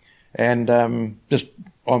line, and just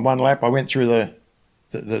on one lap, I went through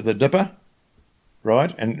the dipper,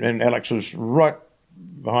 right, and Alex was right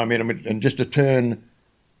behind me, and just to turn,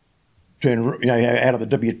 out of the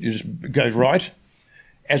dipper, you just goes right.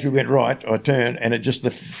 As we went right, I turned, and the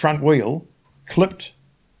front wheel clipped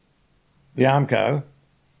the Armco,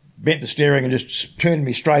 bent the steering, and just turned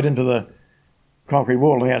me straight into the concrete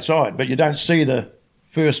wall on the outside. But you don't see the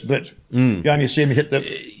first bit. You only see me hit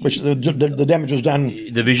which the damage was done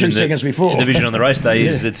 2 seconds before. The vision on the race day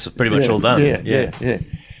is it's pretty much all done. Yeah.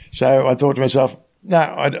 So I thought to myself,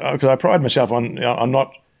 no, because I pride myself on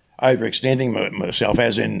not overextending myself,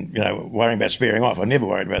 as in, worrying about sparing off. I never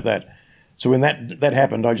worried about that. So when that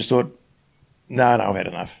happened, I just thought, no, I've had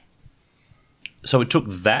enough. So it took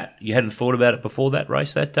that? You hadn't thought about it before that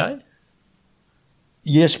race that day?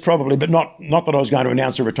 Yes, probably, but not that I was going to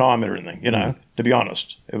announce a retirement or anything, to be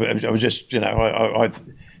honest. It was just, how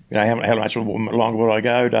much longer will I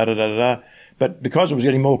go, da-da-da-da-da. But because I was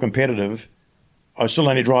getting more competitive, I was still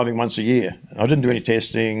only driving once a year. I didn't do any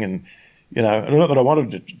testing, and, not that I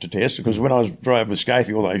wanted to test, because when I was driving with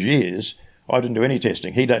Scafie all those years, I didn't do any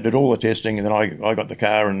testing. He did all the testing, and then I got the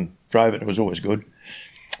car and drove it. It was always good.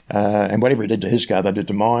 And whatever he did to his car, they did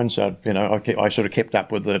to mine. So, I sort of kept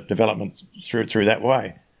up with the development through that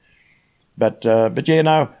way. But I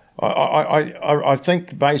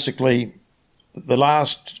think basically the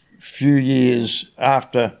last few years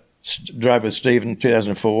after drove with Steve in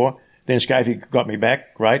 2004, then Scafie got me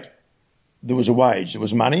back, great. There was a wage, there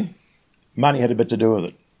was money. Money had a bit to do with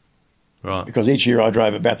it. Right. Because each year I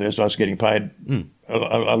drove at Bathurst, I was getting paid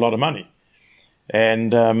a lot of money.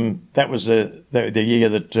 And that was the year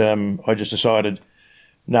that I just decided,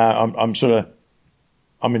 no,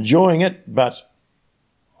 I'm enjoying it, but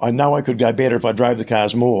I know I could go better if I drove the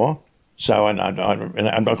cars more. So and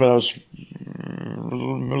because I was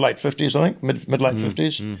late 50s, I think, mid-late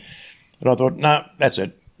 50s. And I thought, no, that's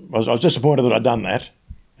it. I was disappointed that I'd done that.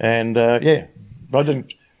 And, but I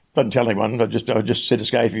didn't tell anyone. I just said to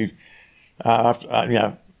Scafie,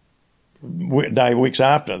 after, weeks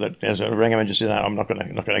after that, as I rang him and just said, no, I'm not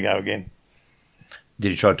going to go again.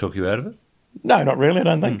 Did he try to talk you out of it? No, not really, I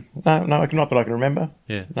don't think. No, not that I can remember.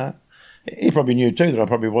 Yeah. No. He probably knew too that I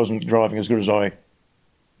probably wasn't driving as good as I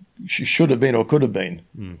should have been or could have been,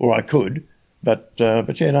 or I could. But no.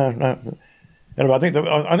 And I think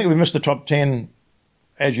we missed the top 10,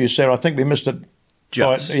 as you said. I think we missed it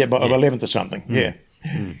by 11th or something. Yeah.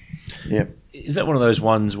 Yeah. Is that one of those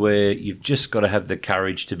ones where you've just got to have the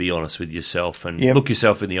courage to be honest with yourself and look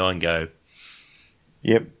yourself in the eye and go,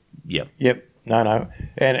 Yep. No.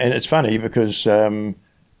 And it's funny because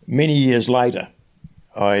many years later,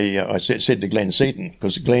 I said to Glenn Seaton,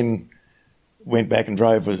 because Glenn went back and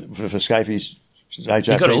drove for Scafie's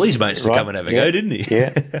HRT. He got all his mates to come and have a go, didn't he?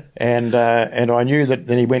 Yeah. And I knew that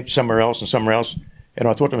then he went somewhere else, and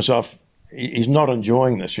I thought to myself, he's not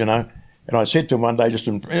enjoying this, And I said to him one day, just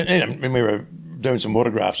when we were doing some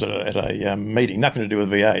autographs at a meeting, nothing to do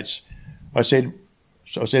with V8s, I said,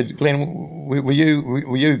 Glenn, were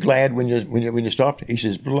you glad when you stopped? He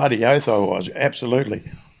says, bloody oath I was, absolutely.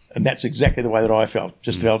 And that's exactly the way that I felt.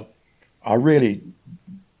 Just felt, I really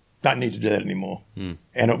don't need to do that anymore. And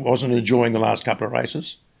it wasn't enjoying the last couple of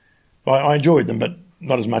races. I enjoyed them, but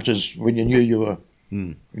not as much as when you knew you were,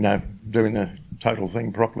 doing the total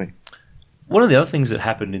thing properly. One of the other things that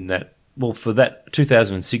happened in that, for that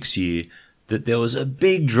 2006 year, that there was a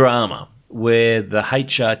big drama where the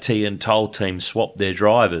HRT and Toll teams swapped their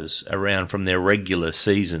drivers around from their regular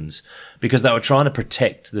seasons because they were trying to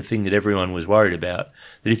protect the thing that everyone was worried about,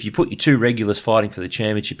 that if you put your two regulars fighting for the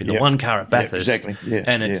championship into one car at Bathurst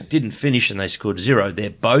and it didn't finish and they scored 0, they're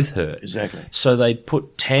both hurt. Exactly. So they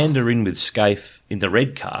put Tander in with Scaife in the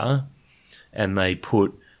red car and they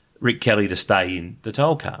put Rick Kelly to stay in the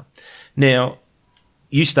Toll car. Now,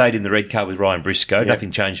 you stayed in the red car with Ryan Briscoe.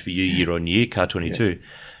 Nothing changed for you year on year, car 22.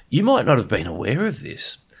 You might not have been aware of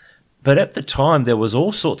this, but at the time there was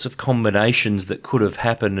all sorts of combinations that could have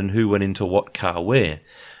happened and who went into what car where.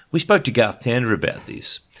 We spoke to Garth Tander about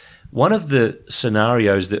this. One of the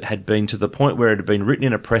scenarios that had been to the point where it had been written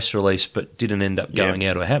in a press release but didn't end up going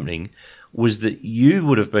out or happening was that you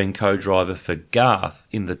would have been co-driver for Garth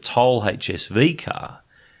in the Toll HSV car.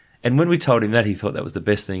 And when we told him that, he thought that was the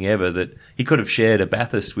best thing ever, that he could have shared a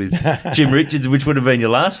Bathurst with Jim Richards, which would have been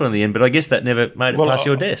your last one in the end. But I guess that never made it past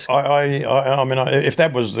your desk. I mean, if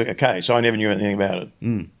that was the case, I never knew anything about it.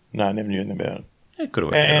 No, I never knew anything about it. It could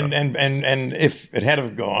have worked out. And if it had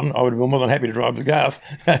have gone, I would have been more than happy to drive with Garth.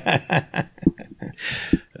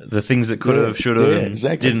 The things that could have, should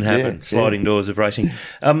have, didn't happen. Sliding doors of racing.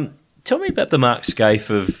 Tell me about the Mark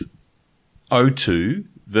Scaife of 02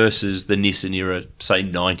 versus the Nissan era, say,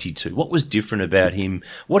 92. What was different about him?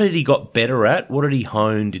 What had he got better at? What had he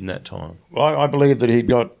honed in that time? Well, I believe that he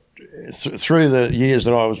got, through the years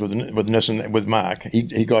that I was with Nissan, with Mark,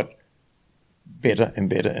 he got better and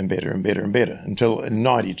better and better and better and better until in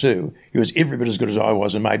 92, he was every bit as good as I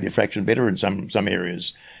was and maybe a fraction better in some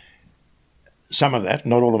areas. Some of that,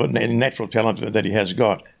 not all of it, and natural talent that he has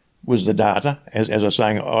got was the data. As I was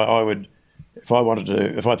saying, I would... If I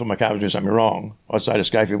thought my car was doing something wrong, I'd say to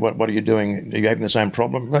Scafie, what are you doing? Are you having the same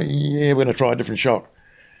problem? Well, yeah, we're going to try a different shock.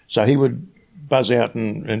 So he would buzz out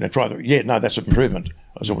and try, no, that's an improvement.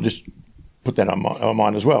 I said, well, just put that on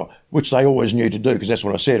mine as well, which they always knew to do, because that's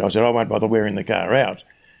what I said. I said, I won't bother wearing the car out.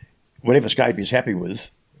 Whatever scape he's happy with,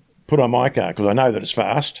 put on my car, because I know that it's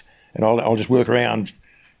fast, and I'll just work around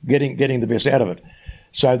getting the best out of it.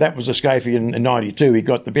 So that was the Scafie in 92. He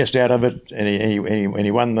got the best out of it, and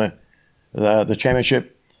he won the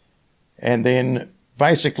championship. And then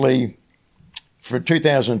basically, for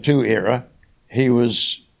 2002 era, he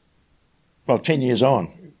was 10 years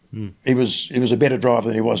on. He was a better driver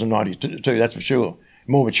than he was in 92. That's for sure.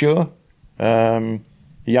 More mature.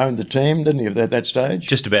 He owned the team, didn't he, at that stage?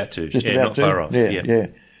 Just about to. Not far off. Yeah.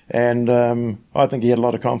 And I think he had a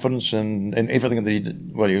lot of confidence in everything that he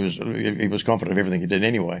did. Well, he was confident of everything he did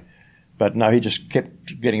anyway. But no, he just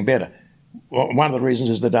kept getting better. Well, one of the reasons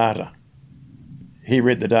is the data. He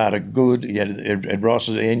read the data good. He had Ross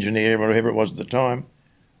as the engineer, or whatever it was at the time.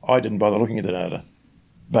 I didn't bother looking at the data.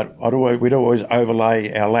 But we'd always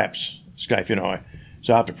overlay our laps, Scafie and I.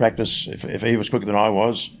 So after practice, if he was quicker than I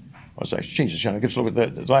was, I'd say, Jesus, give us a look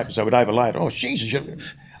at the lap. So we'd overlay it. Oh, Jesus,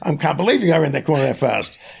 I can't believe you go around that corner that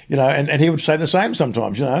fast. And he would say the same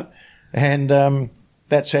sometimes, And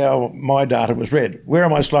that's how my data was read. Where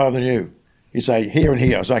am I slower than you? He'd say, here and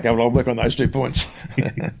here. I was like, okay, well, I'll work on those 2 points.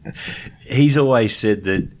 He's always said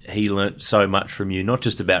that he learnt so much from you, not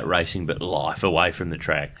just about racing, but life away from the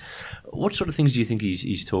track. What sort of things do you think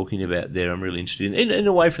he's talking about there? I'm really interested in. And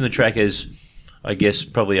away from the track as, I guess,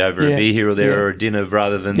 probably over a beer here or there or a dinner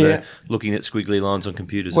rather than looking at squiggly lines on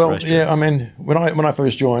computers. Well, I mean, when I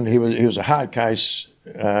first joined, he was a hard case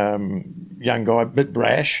young guy, a bit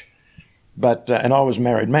brash, but and I was a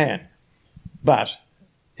married man. But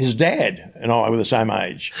his dad and I were the same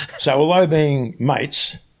age. So although being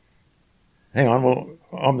mates,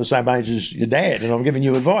 I'm the same age as your dad and I'm giving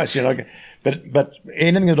you advice, But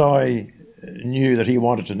anything that I knew that he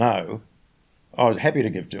wanted to know, I was happy to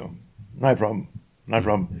give to him. No problem.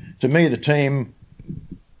 To me, the team,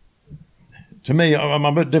 I'm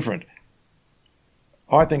a bit different.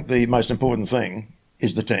 I think the most important thing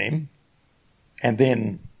is the team and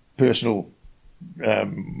then personal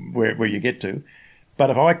where you get to. But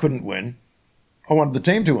if I couldn't win, I wanted the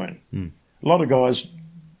team to win. A lot of guys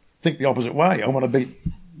think the opposite way. I want to beat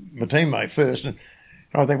my teammate first. And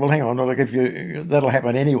I think, well, hang on, that'll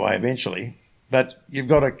happen anyway eventually. But you've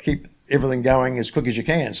got to keep everything going as quick as you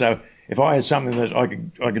can. So if I had something that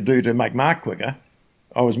I could do to make Mark quicker,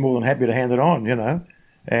 I was more than happy to hand it on,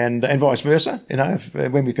 and vice versa.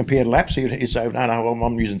 When we compared laps, he'd say, no, well,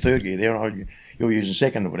 I'm using third gear there, and you're using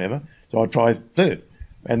second or whatever. So I'd try third.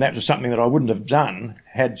 And that was something that I wouldn't have done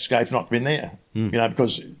had Scafie not been there,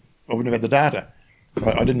 because I wouldn't have had the data.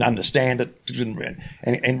 I didn't understand it,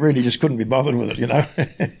 and really just couldn't be bothered with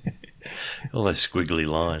it, All those squiggly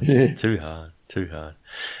lines. Yeah. Too hard.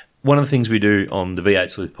 One of the things we do on the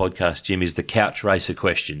V8 Sleuth podcast, Jim, is the Couch Racer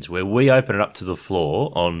questions, where we open it up to the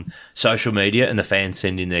floor on social media and the fans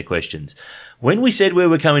send in their questions. When we said we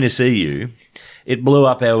were coming to see you, it blew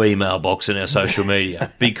up our email box and our social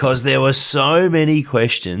media because there were so many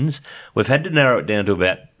questions. We've had to narrow it down to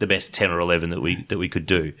about the best 10 or 11 that we could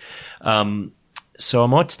do. So I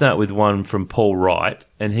might start with one from Paul Wright,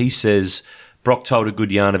 and he says, Brock told a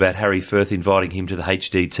good yarn about Harry Firth inviting him to the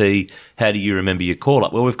HDT. How do you remember your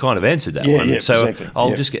call-up? Well, we've kind of answered that one. Yeah, so exactly.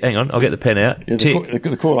 I'll just hang on, I'll get the pen out. Yeah,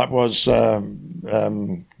 the call-up was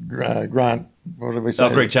Grant, what did we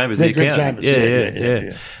say? Greg Chambers, the accountant.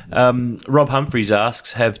 Yeah. Rob Humphreys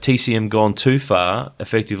asks, have TCM gone too far,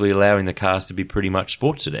 effectively allowing the cars to be pretty much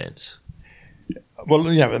sports sedans? Well,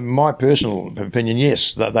 my personal opinion,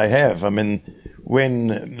 yes, that they have. I mean,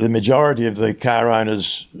 when the majority of the car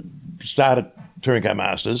owners started Touring Car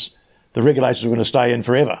Masters, the regulations were going to stay in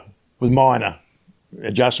forever with minor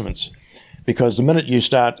adjustments, because the minute you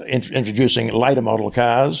start introducing later model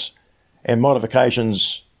cars and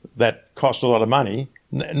modifications that cost a lot of money,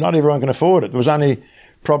 not everyone can afford it. There was only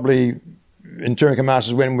probably in Touring Car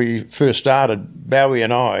Masters when we first started, Bowie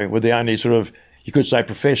and I were the only sort of, you could say,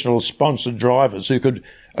 professional sponsored drivers who could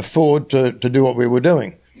afford to do what we were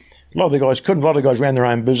doing. A lot of the guys couldn't. A lot of the guys ran their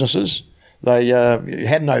own businesses. They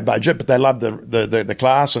had no budget, but they loved the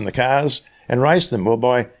class and the cars and raced them. Well,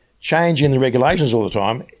 by changing the regulations all the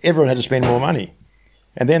time, everyone had to spend more money.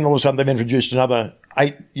 And then all of a sudden they've introduced another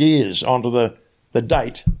 8 years onto the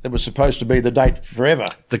date that was supposed to be the date forever.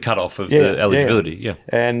 The cut-off of the eligibility, yeah.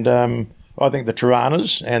 And I think the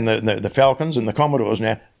Tiranas and the Falcons and the Commodores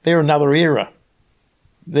now, they're another era.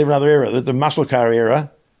 The muscle car era,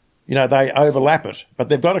 they overlap it, but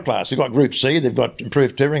they've got a class. They've got Group C, they've got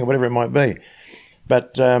improved touring or whatever it might be.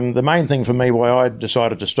 But the main thing for me, why I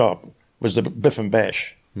decided to stop, was the biff and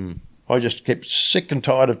bash. I just kept sick and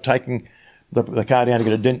tired of taking the car down to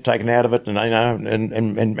get a dent taken out of it, and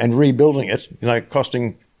and rebuilding it,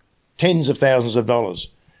 costing tens of thousands of dollars.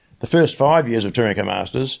 The first 5 years of Touring Car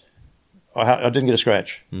Masters, I didn't get a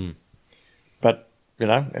scratch. But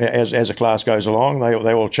as a class goes along,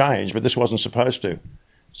 they all change. But this wasn't supposed to.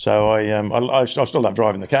 So I still love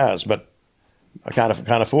driving the cars, but I can't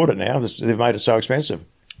afford it now. They've made it so expensive.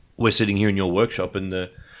 We're sitting here in your workshop, and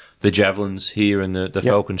the Javelins here and the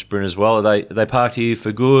Falcon Sprint as well. Are they parked here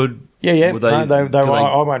for good? Yeah.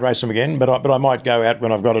 I won't race them again, but I might go out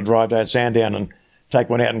when I've got to drive to Sandown and take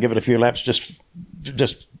one out and give it a few laps just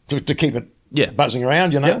to keep it buzzing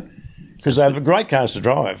around, because they're great cars to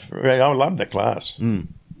drive. I love the class.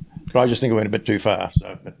 But I just think it went a bit too far.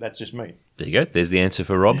 So but that's just me. There you go. There's the answer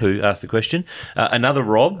for Rob, who asked the question. Another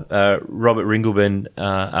Rob, Robert Ringleben,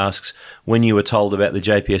 asks, when you were told about the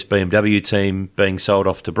JPS BMW team being sold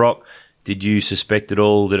off to Brock, did you suspect at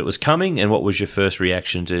all that it was coming? And what was your first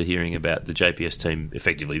reaction to hearing about the JPS team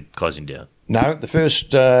effectively closing down? No, the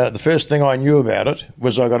first thing I knew about it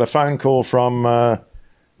was I got a phone call from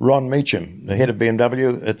Ron Meacham, the head of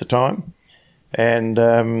BMW at the time. And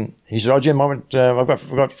he said, Jim, I've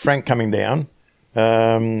got Frank coming down,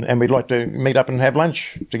 and we'd like to meet up and have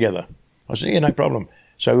lunch together. I said, yeah, no problem.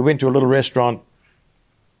 So we went to a little restaurant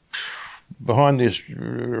behind this.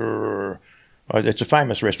 It's a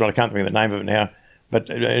famous restaurant. I can't think of the name of it now, but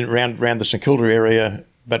around the St Kilda area,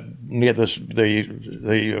 but near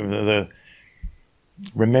the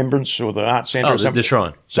Remembrance or the Art Centre. Oh, the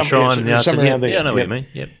Shrine. The Shrine. Somewhere around there. Yeah, I know what you mean.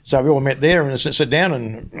 Yep. So we all met there and sit down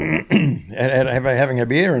and having a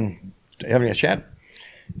beer and having a chat.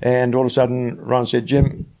 And all of a sudden, Ron said,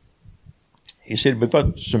 Jim, he said, we've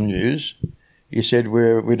got some news. He said,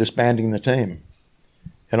 we're disbanding the team.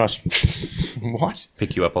 And I said, what?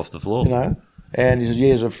 Pick you up off the floor. And he said,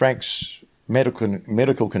 years of Frank's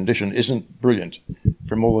medical condition isn't brilliant.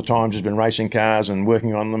 From all the times he's been racing cars and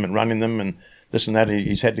working on them and running them and this and that,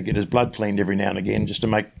 he's had to get his blood cleaned every now and again just to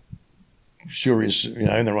make sure he's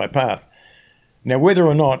in the right path. Now, whether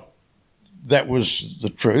or not that was the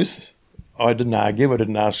truth, I didn't argue. I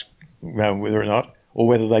didn't ask whether or not, or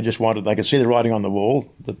whether they just they could see the writing on the wall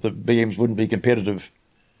that the BMs wouldn't be competitive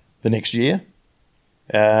the next year.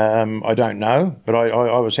 I don't know, but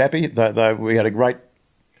I was happy that we had a great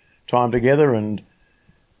time together, and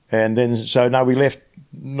then we left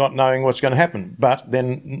not knowing what's going to happen. But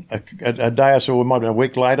then a day or so, it might have been a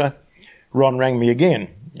week later, Ron rang me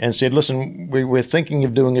again and said, listen, we're thinking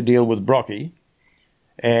of doing a deal with Brocky,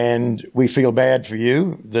 and we feel bad for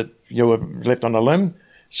you that you were left on a limb.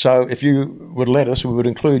 So if you would let us, we would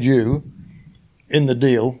include you in the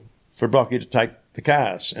deal for Brocky to take the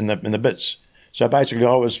cars and the bits. So basically,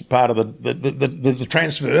 I was part of the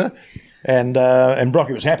transfer, and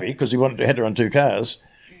Brocky was happy because he had to run two cars,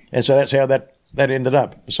 and so that's how that ended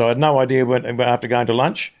up. So I had no idea after going to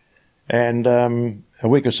lunch, and a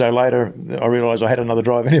week or so later, I realised I had another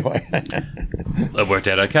drive anyway. That worked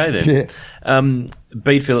out okay then. Yeah.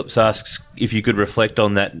 Bede Phillips asks if you could reflect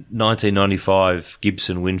on that 1995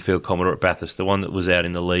 Gibson Winfield Commodore at Bathurst, the one that was out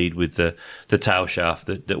in the lead with the tail shaft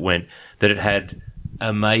that it had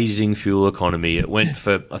amazing fuel economy. It went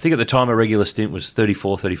for, I think at the time a regular stint was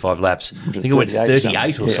 34, 35 laps. I think it went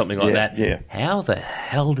 38 or something like that. Yeah. How the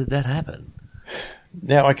hell did that happen?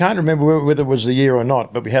 Now, I can't remember whether it was the year or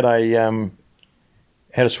not, but we had a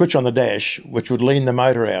switch on the dash which would lean the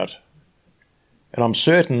motor out. And I'm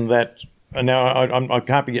certain that, now I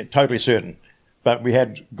can't be totally certain, but we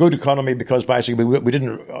had good economy because basically we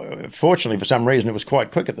didn't, fortunately for some reason, it was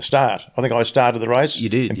quite quick at the start. I think I started the race. You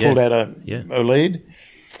did, and pulled out a lead.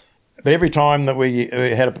 But every time that we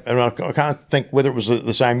had, I can't think whether it was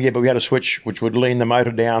the same year, but we had a switch which would lean the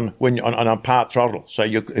motor down on a part throttle. So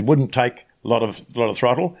it wouldn't take a lot of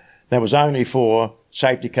throttle. That was only for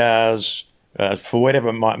safety cars, for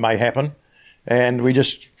whatever may happen. And we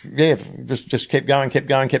just kept going.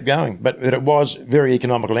 But it was very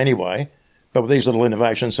economical anyway. But with these little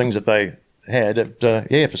innovations, things that they had,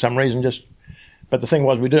 for some reason But the thing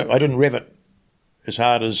was, I didn't rev it as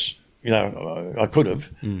hard as I could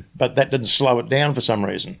have, but that didn't slow it down for some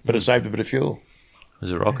reason. But it saved a bit of fuel. It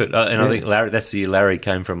was a rocket, and I think that's the year Larry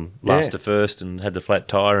came from last to first and had the flat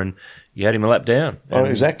tyre, and you had him a lap down. Oh,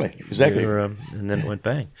 exactly. And then it went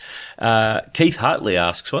bang. Keith Hartley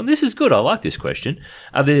asks one. This is good. I like this question.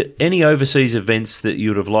 Are there any overseas events that you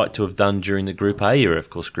would have liked to have done during the Group A era? Of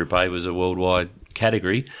course, Group A was a worldwide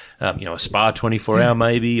category. A Spa 24-hour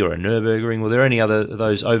maybe, or a Nürburgring. Were there any other of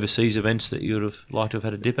those overseas events that you would have liked to have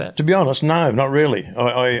had a dip at? To be honest, no, not really.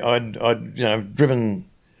 I'd driven,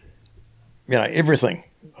 everything.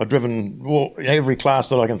 I've driven every class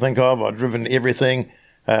that I can think of. I've driven everything.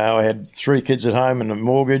 I had 3 kids at home and a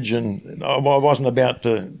mortgage, and I wasn't about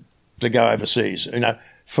to go overseas.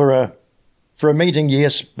 For a meeting,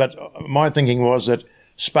 yes, but my thinking was that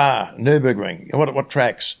Spa, Nürburgring, what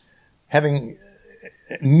tracks? Having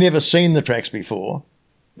never seen the tracks before,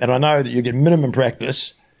 and I know that you get minimum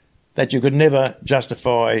practice, that you could never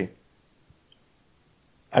justify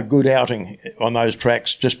a good outing on those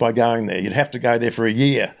tracks just by going there. You'd have to go there for a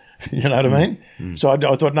year. You know what I mean? Mm. So I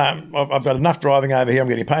thought, no, I've got enough driving over here. I'm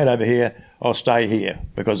getting paid over here. I'll stay here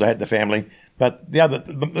because I had the family. But the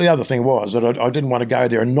other thing was that I didn't want to go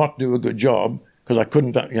there and not do a good job because I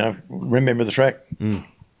couldn't, remember the track. Mm.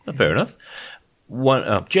 Fair enough.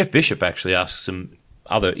 Jeff Bishop actually asked some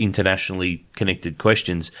other internationally connected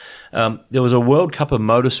questions. There was a World Cup of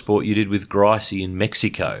Motorsport you did with Gricey in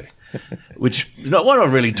Mexico, which not what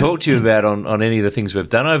I've really talked to you about on any of the things we've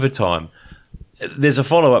done over time. There's a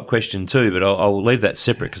follow-up question too, but I'll leave that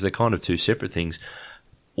separate because they're kind of two separate things.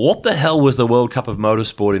 What the hell was the World Cup of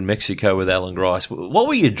Motorsport in Mexico with Alan Grice? What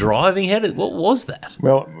were you driving? What was that?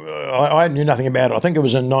 Well, I knew nothing about it. I think it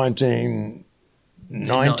was in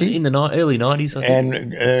 1990. In the early 90s, I think.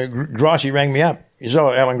 And Gricey rang me up. He said,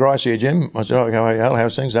 "Oh, Alan Grice here, Jim." I said, "Oh,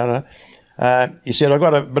 how's things?" He said, "I've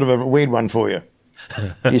got a bit of a weird one for you."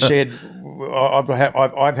 He said,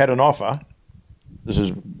 I've had an offer. This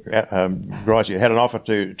is Gricey had an offer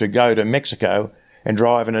to go to Mexico and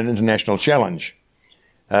drive in an international challenge.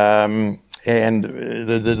 And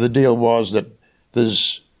the deal was that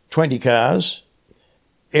there's 20 cars.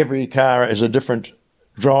 Every car is a different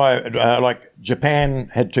drive. Like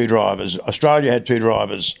Japan had 2 drivers, Australia had 2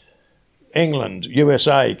 drivers, England,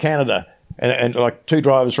 USA, Canada, and like 2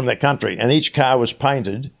 drivers from that country. And each car was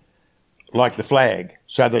painted like the flag.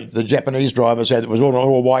 So the Japanese drivers it was all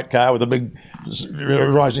a white car with a big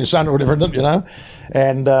rising sun or whatever,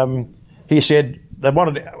 And he said they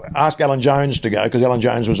wanted to ask Alan Jones to go because Alan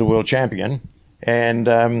Jones was a world champion, and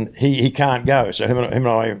he can't go. So him and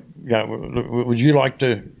I, would you like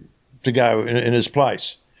to go in his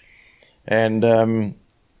place? And I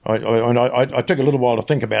took a little while to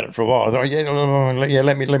think about it for a while. I thought,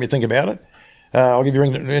 let me think about it. I'll give you a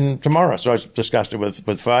ring in tomorrow. So I discussed it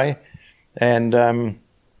with Faye. And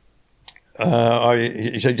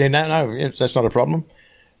he said, no, that's not a problem.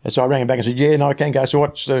 And so I rang him back and said, yeah, no, I can go. So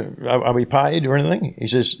are we paid or anything? He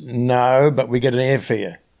says, no, but we get an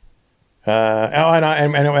airfare.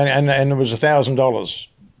 And it was $1,000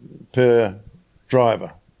 per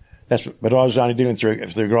driver. But I was only dealing through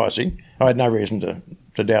Gricey. I had no reason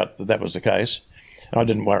to doubt that was the case. And I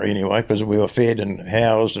didn't worry anyway because we were fed and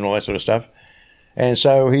housed and all that sort of stuff. And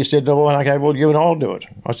so he said, okay, well, you and I'll do it.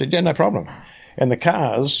 I said, yeah, no problem. And the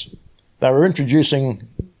cars, they were introducing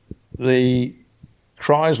the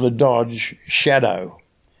Chrysler Dodge Shadow,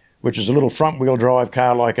 which is a little front-wheel drive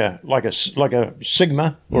car like a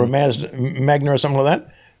Sigma or a Magna or something like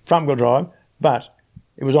that, front-wheel drive, but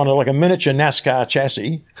it was on like a miniature NASCAR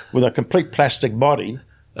chassis with a complete plastic body,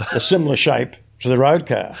 a similar shape to the road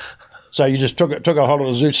car. So you just took a hold of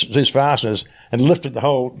the Zeus fasteners and lifted the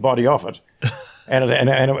whole body off it. And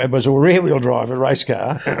it was a rear-wheel drive, a race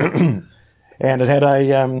car, and it had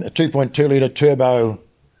a 2.2-litre turbo,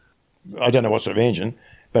 I don't know what sort of engine,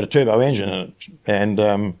 but a turbo engine in it.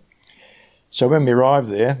 And so when we arrived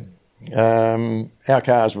there, our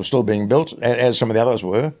cars were still being built, as some of the others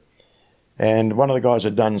were, and one of the guys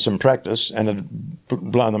had done some practice and had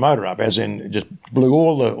blown the motor up, as in just blew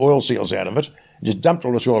all the oil seals out of it, just dumped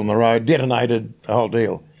all this oil on the road, detonated the whole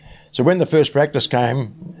deal. So when the first practice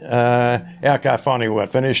came, our car finally got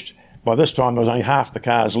finished. By this time, there was only half the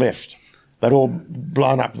cars left. They'd all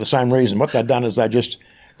blown up for the same reason. What they'd done is they just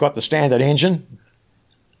got the standard engine,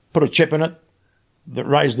 put a chip in it that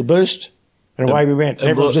raised the boost, and away we went.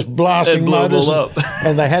 Everyone was just blasting motors,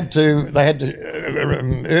 and they had to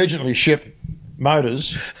urgently ship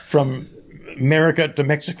motors from America to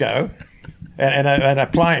Mexico, and a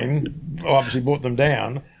plane obviously brought them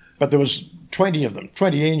down, but there was 20 of them,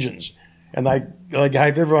 20 engines, and they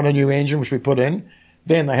gave everyone a new engine, which we put in.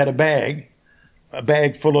 Then they had a bag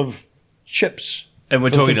full of chips. And we're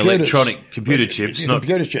talking electronic computer chips, not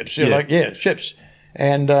computer chips. Chips.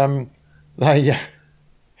 And they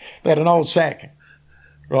had an old sack,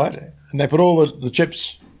 right? And they put all the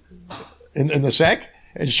chips in the sack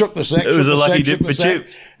and shook the sack. It was a lucky dip for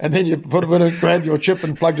chips. And then you put it in and grabbed your chip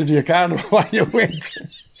and plugged it into your car, and away you went.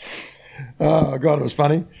 Oh, God, it was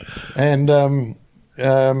funny. And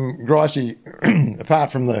Gricey,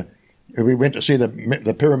 apart from we went to see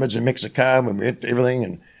the pyramids in Mexico and we went to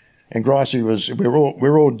everything, and Gricey we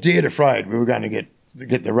were all dead afraid we were going to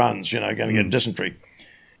get the runs, going to get dysentery.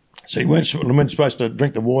 So you weren't supposed to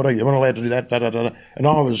drink the water, you weren't allowed to do that, and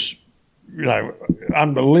I was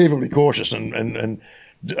unbelievably cautious and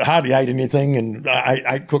hardly ate anything and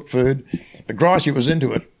ate cooked food. But Gricey was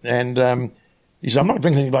into it, and he said, I'm not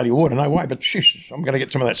drinking any bloody water, no way, but shush, I'm going to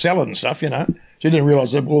get some of that salad and stuff, So he didn't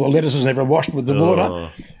realise that all the lettuces never washed with the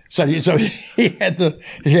water. So he had the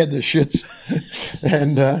shits,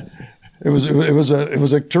 and it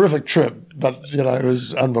was a terrific trip, but it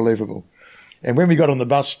was unbelievable. And when we got on the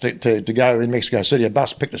bus to go in Mexico City, a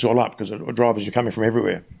bus picked us all up because the drivers were coming from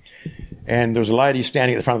everywhere. And there was a lady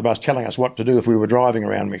standing at the front of the bus telling us what to do if we were driving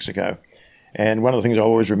around Mexico. And one of the things I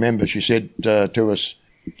always remember, she said to us,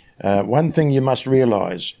 one thing you must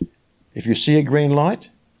realise, if you see a green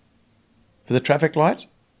light for the traffic light,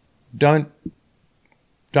 don't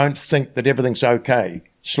think that everything's okay.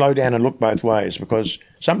 Slow down and look both ways, because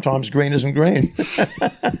sometimes green isn't green.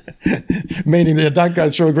 Meaning that don't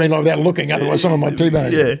go through a green light without looking, otherwise someone might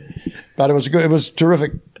T-bone you. But it was good. It was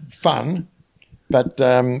terrific fun. But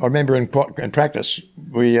I remember in practice,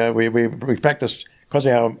 we practiced because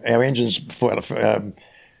our engines detonated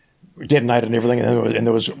and everything, and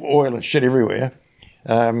there was oil and shit everywhere.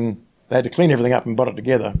 They had to clean everything up and put it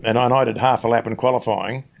together. And I did half a lap in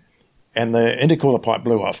qualifying, and the intercooler pipe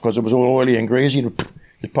blew off because it was all oily and greasy, and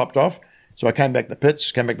it popped off. So I came back to the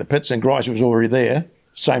pits, and Gricey was already there.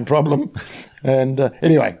 Same problem. And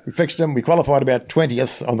anyway, we fixed them. We qualified about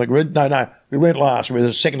 20th on the grid. No, we weren't last. We were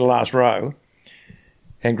the second to last row.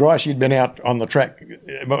 And Gricey had been out on the track.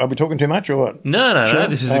 Are we talking too much or what? No. Sure?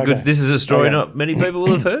 This is this is a story not many people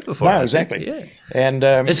will have heard before. No, exactly. Yeah.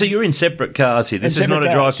 And so you're in separate cars here. This is not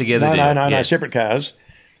a drive together deal. No, separate cars.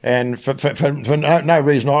 And for no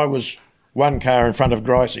reason, I was one car in front of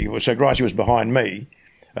Gricey. So Gricey was behind me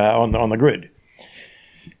on the grid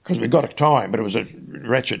because we got a time, but it was a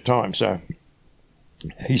ratchet time. So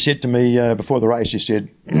he said to me before the race, he said,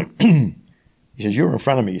 you're in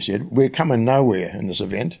front of me, he said. We're coming nowhere in this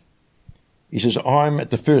event. He says, I'm at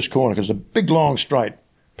the first corner because it's a big, long, straight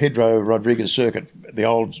Pedro Rodriguez circuit, the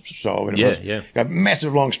old style. Yeah. A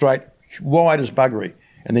massive, long, straight, wide as buggery.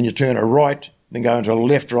 And then you turn a right, then go into a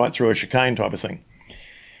left, right through a chicane type of thing.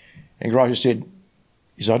 And Gricey said,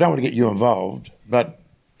 I don't want to get you involved, but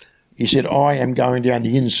he said, I am going down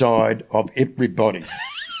the inside of everybody.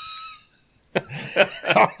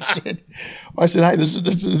 I said, hey,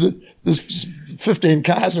 there's 15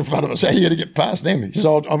 cars in front of us. How are you going to get past them? He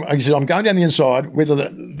said, I'm going down the inside, whether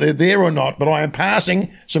they're there or not, but I am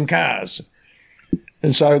passing some cars.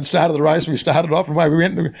 And so at the start of the race, we started off, and away we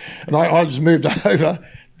went, and I just moved over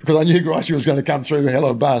because I knew Gricey was going to come through a hell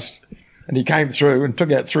of a bust. And he came through and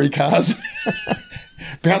took out 3 cars,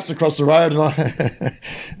 bounced across the road,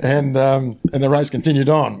 and the race continued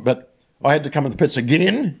on. But I had to come to the pits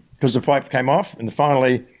again because the pipe came off, and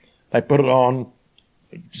finally they put it on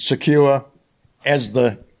secure as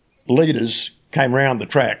the leaders came round the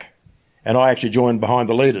track, and I actually joined behind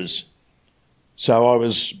the leaders. So I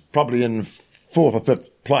was probably in 4th or 5th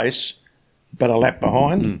place, but a lap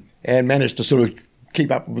behind, and managed to sort of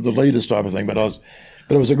keep up with the leaders type of thing. But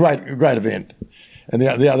it was a great event. And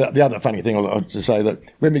the other funny thing I'll just say that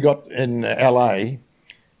when we got in LA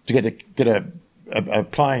to get a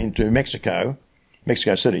plane to Mexico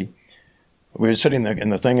City, we were sitting in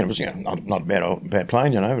the thing, and it was not a bad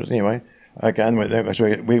plane, But anyway, okay, and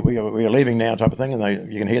we were leaving now type of thing,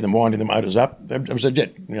 and you can hear them winding the motors up. It was a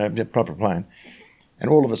jet, proper plane, and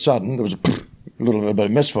all of a sudden there was a little bit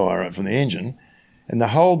of misfire from the engine, and the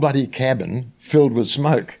whole bloody cabin filled with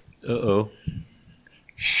smoke. Uh-oh.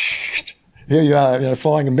 Here you are,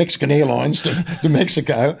 flying in Mexican Airlines to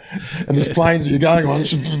Mexico, and there's planes that you're going on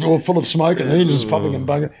all full of smoke, and the engine's popping and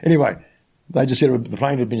bugging. Anyway, they just said the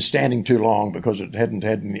plane had been standing too long because it hadn't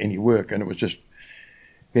had any work, and it was just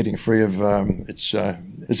getting free of its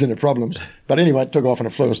inner problems. But anyway, it took off and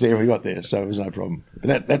it flew us there. We got there, so it was no problem.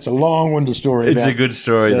 But that's a long-winded story. It's a good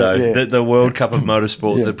story, though. Yeah. The World Cup of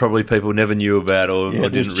Motorsport that probably people never knew about or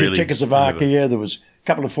didn't really. Czechoslovakia. There was a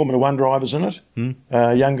couple of Formula One drivers in it,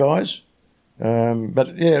 young guys. But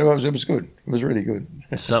it was good. It was really good.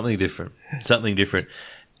 Something different.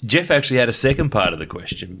 Jeff actually had a second part of the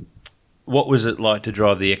question. What was it like to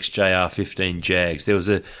drive the XJR15 Jags? There was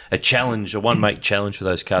a challenge, a one-make challenge for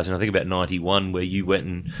those cars, and I think about 91, where you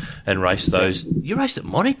went and raced those. You raced at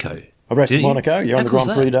Monaco. I raced at Monaco, on the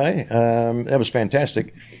Grand Prix day. That was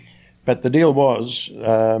fantastic. But the deal was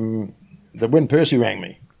that when Percy rang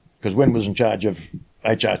me, because Wyn was in charge of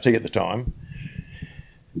HRT at the time,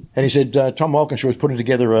 and he said, Tom Walkinshaw was putting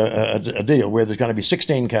together a deal where there's going to be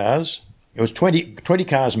 16 cars. It was 20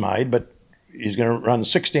 cars made, but he's going to run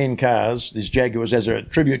 16 cars, these Jaguars, as a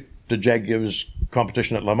tribute to Jaguars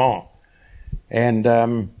competition at Le Mans.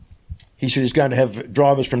 And he said he's going to have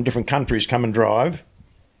drivers from different countries come and drive.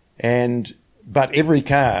 But every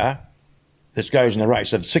car that goes in the race,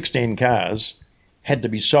 so 16 cars, had to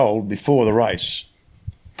be sold before the race.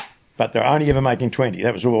 But they're only ever making 20.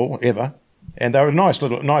 That was all, ever. And they were a nice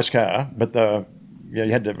car, but you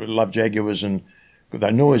had to love Jaguars, and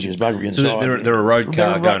they're noisy as buggery inside. So they're a road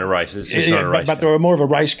car going to races. It's not a race but they were more of a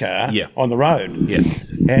race car on the road. Yeah.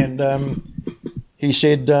 And he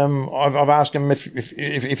said, I've asked him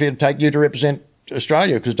if he'd take you to represent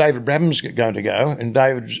Australia, because David Brabham's going to go, and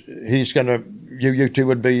he's going to, you two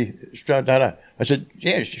would be Australia. I said,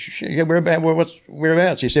 yeah,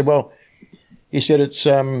 whereabouts? He said, it's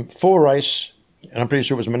 4 race, and I'm pretty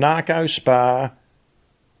sure it was Monaco, Spa,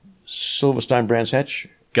 Silverstone, Brands Hatch.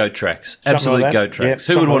 Goat tracks. Absolute like goat tracks.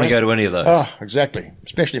 Yep, who would want to go to any of those? Oh, exactly.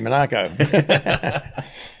 Especially Monaco.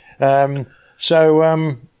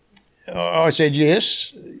 I said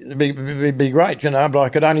yes, it'd be great, but I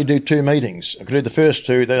could only do 2 meetings. I could do the first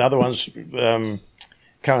 2, the other ones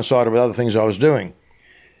coincided with other things I was doing.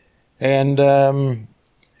 And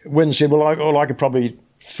Wynne said, I could probably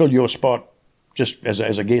fill your spot just as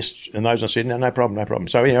a guest and those. I said, no problem.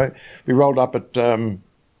 So, we rolled up at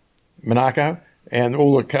Monaco, and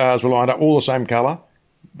all the cars were lined up, all the same colour,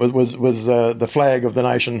 with the flag of the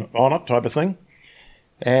nation on it, type of thing.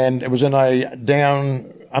 And it was in a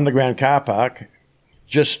down underground car park,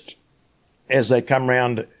 just as they come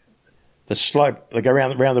round the slope. They go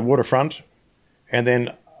around the waterfront, and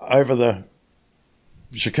then over the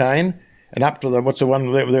chicane and up to the, what's the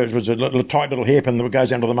one there was a little tight little hairpin that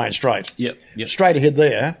goes down to the main straight. Yep. Straight ahead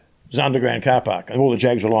there is an underground car park, and all the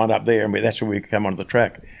Jags are lined up there, and that's where we come onto the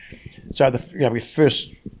track. So the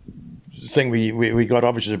first thing we got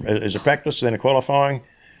obviously is a practice, then a qualifying,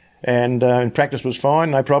 and practice was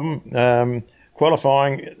fine, no problem.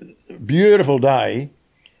 Qualifying, beautiful day,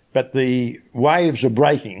 but the waves are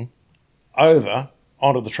breaking over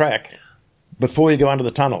onto the track before you go under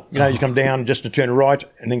the tunnel. You come down just to turn right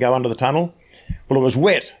and then go under the tunnel. Well, it was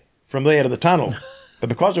wet from there to the tunnel, but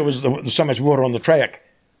because there was so much water on the track,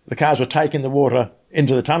 the cars were taking the water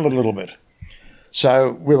into the tunnel a little bit.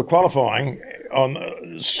 So we were qualifying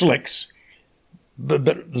on slicks, but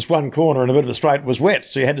this one corner in a bit of a straight was wet,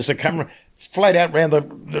 so you had to come flat out around the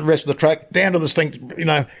rest of the track, down to this thing,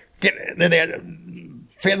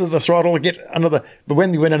 feather the throttle, get under the... But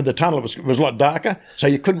when you went into the tunnel, it was a lot darker, so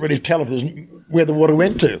you couldn't really tell where the water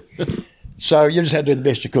went to. So you just had to do the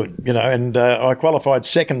best you could, and I qualified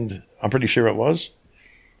second, I'm pretty sure it was,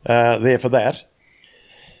 there for that.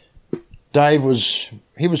 Dave was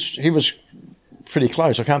pretty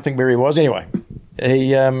close. I can't think where he was. Anyway, he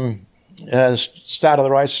started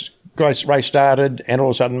the race started, and all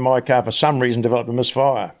of a sudden my car, for some reason, developed a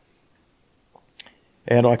misfire.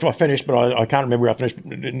 And I finished, but I can't remember where I finished,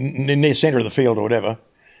 near centre of the field or whatever.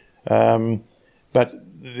 But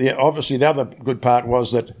obviously the other good part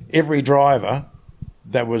was that every driver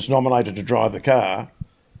that was nominated to drive the car,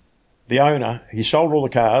 the owner, he sold all the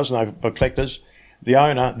cars, and they were collectors. The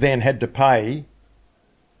owner then had to pay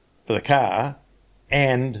for the car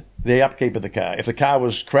and the upkeep of the car. If the car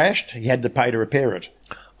was crashed, he had to pay to repair it.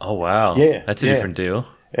 Oh, wow. Yeah. That's a different deal.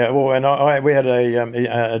 Yeah, well, and we had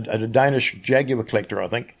a Danish Jaguar collector, I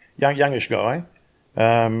think, youngish guy.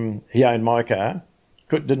 He owned my car,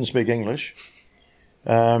 didn't speak English.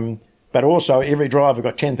 But also every driver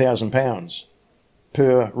got £10,000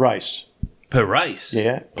 per race. Per race?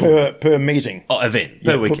 Yeah, per meeting. Oh, event,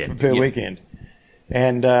 per weekend. Per weekend.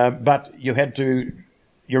 And but your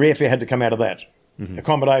airfare had to come out of that. Mm-hmm.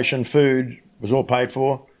 Accommodation, food was all paid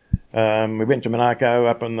for. We went to Monaco,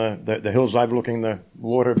 up on the hills overlooking the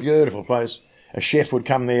water, beautiful place. A chef would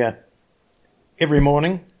come there every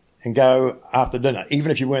morning and go after dinner.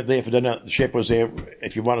 Even if you weren't there for dinner, the chef was there.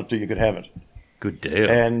 If you wanted to, you could have it. Good deal.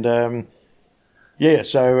 And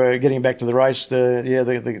so getting back to the race,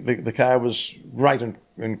 the car was great in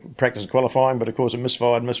practice and qualifying, but of course it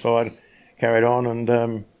misfired, carried on,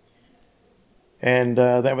 and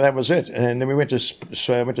that was it. And then we went to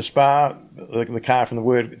Spa. The car from the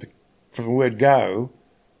word go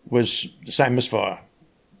was the same misfire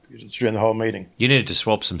during the whole meeting. You needed to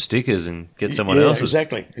swap some stickers and get someone else's.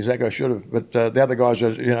 Exactly. I should have. But the other guys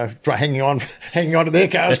were, hanging on to their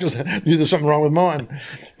cars because they knew there was something wrong with mine.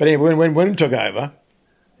 But anyway, when Wynne took over,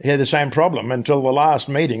 he had the same problem until the last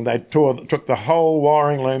meeting. They took the whole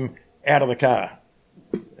wiring loom out of the car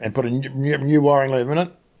and put a new wiring loom in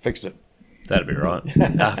it, fixed it. That'd be right.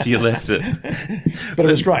 After you left it. But it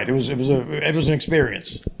was great. It was an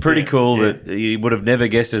experience. Pretty cool that you would have never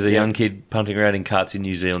guessed as a young kid punting around in karts in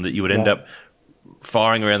New Zealand that you would end up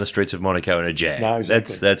firing around the streets of Monaco in a Jag. No,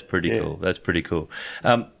 exactly. That's pretty cool. That's pretty cool.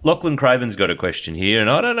 Lachlan Craven's got a question here, and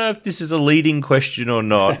I don't know if this is a leading question or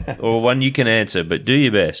not, or one you can answer, but do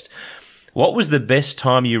your best. What was the best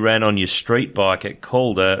time you ran on your street bike at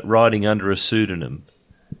Calder riding under a pseudonym?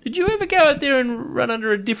 Did you ever go out there and run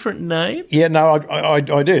under a different name? Yeah, no, I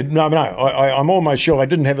did. No, I'm almost sure I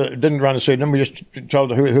didn't run a pseudonym. We just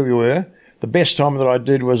told who you were. The best time that I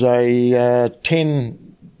did was a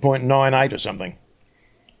 10.98 or something.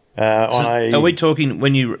 Are we talking,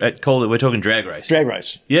 when you at Calder, we're talking drag race? Drag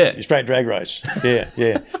race. Yeah. Straight drag race. Yeah.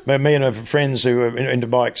 Me and friends who were into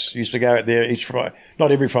bikes used to go out there each Friday,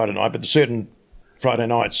 not every Friday night, but certain Friday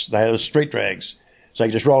nights, they had street drags. So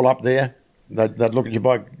you just roll up there, they'd look at your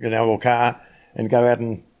bike, or car, and go out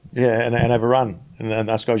and have a run. And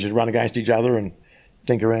us guys just run against each other and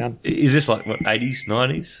dink around. Is this like, what, 80s,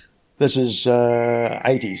 90s? This is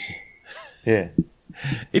 80s. Yeah.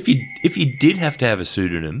 If you did have to have a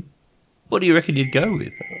pseudonym, what do you reckon you'd go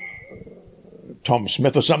with? Tom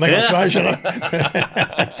Smith or something, I suppose.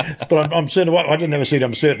 But I'm certain. I didn't ever see it.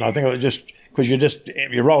 I'm certain. I think it was just because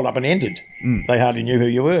you rolled up and entered. They hardly knew who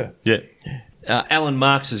you were. Yeah. Alan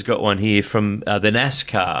Marks has got one here from the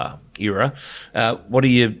NASCAR era.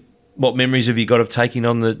 What memories have you got of taking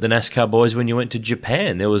on the NASCAR boys when you went to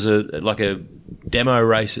Japan? There was a demo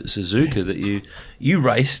race at Suzuka that you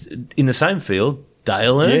raced in the same field.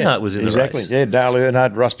 Dale Earnhardt was in the race. Yeah, Dale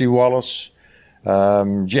Earnhardt, Rusty Wallace,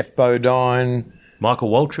 Jeff Bodine.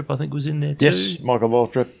 Michael Waltrip, I think, was in there too. Yes, Michael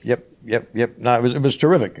Waltrip. Yep. No, it was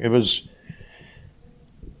terrific. It was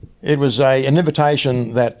an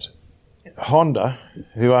invitation that Honda,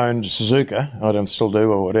 who owned Suzuka, I don't still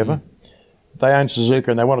do or whatever, they owned Suzuka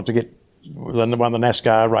and they wanted to get one of the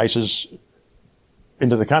NASCAR races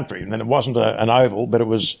into the country. And then it wasn't an oval, but it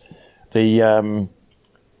was the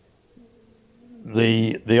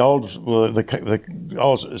old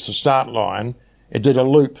start line. It did a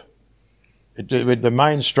loop. It did the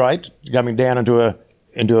main straight coming down into a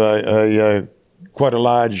quite a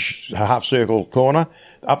large half circle corner,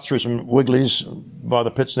 up through some wigglies by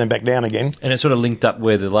the pits, and then back down again. And it sort of linked up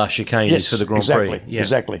where the last chicane is for the Grand Prix. Yeah.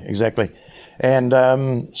 Exactly. And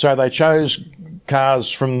so they chose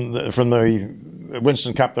cars from the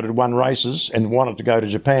Winston Cup that had won races and wanted to go to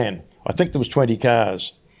Japan. I think there was 20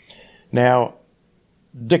 cars. Now,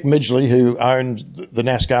 Dick Midgley, who owned the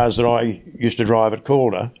NASCARs that I used to drive at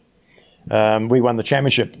Calder, we won the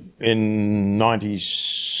championship in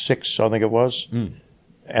 96, I think it was.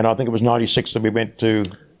 And I think it was 96 that we went to...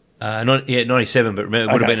 97, but remember,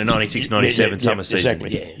 it would have been a 96, 97 summer season.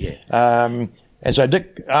 Exactly. Yeah. And so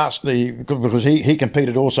Dick asked because he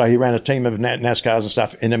competed also, he ran a team of NASCARs and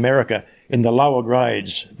stuff in America in the lower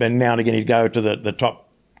grades, but now and again he'd go to the top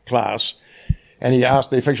class. And he asked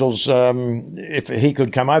the officials if he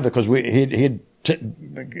could come over because he'd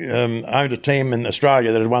owned a team in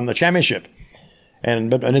Australia that had won the championship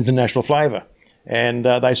and an international flavour. And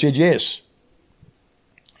they said yes.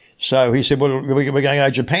 So he said, well, we're going to go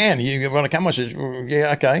to Japan. You want to come? I said, well,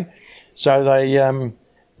 yeah, okay. So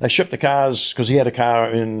they shipped the cars because he had a car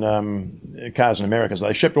in America. So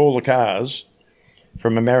they shipped all the cars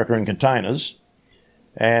from America in containers.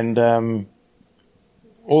 And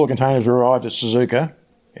all the containers arrived at Suzuka,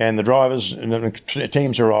 and the drivers and the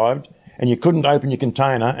teams arrived, and you couldn't open your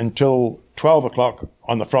container until 12 o'clock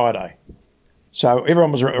on the Friday. So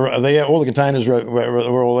everyone was there, all the containers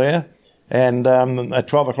were all there, and at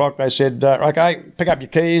 12 o'clock they said, okay, pick up your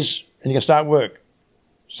keys and you can start work.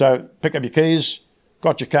 So picked up your keys,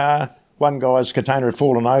 got your car, one guy's container had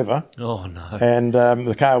fallen over. Oh, no. And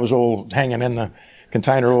the car was all hanging in the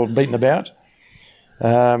container, all beaten about.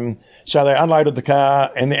 So they unloaded the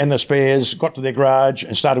car and the spares, got to their garage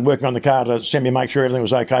and started working on the car to make sure everything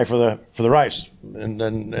was okay for the race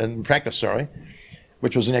and practice,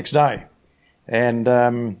 which was the next day. And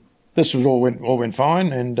this was all went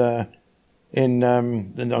fine. And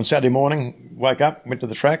on Saturday morning, woke up, went to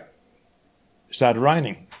the track, started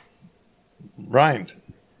raining. Rained.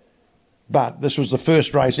 But this was the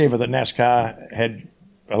first race ever that NASCAR had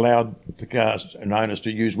allowed the cars and owners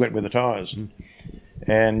to use wet weather tyres.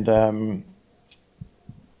 And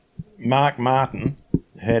Mark Martin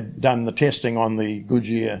had done the testing on the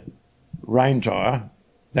Goodyear rain tyre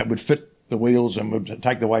that would fit the wheels and would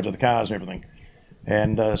take the weight of the cars and everything.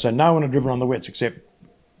 And so no one had driven on the wets except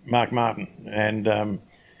Mark Martin. And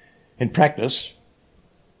in practice,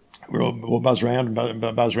 we'll buzz round,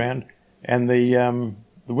 and the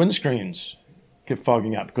windscreens kept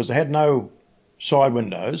fogging up because they had no side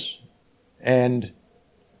windows and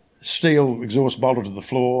steel exhaust bolted to the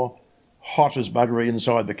floor, hot as buggery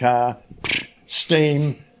inside the car,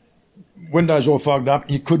 steam, windows all fogged up,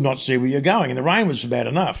 you could not see where you're going, and the rain was bad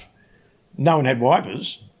enough. No one had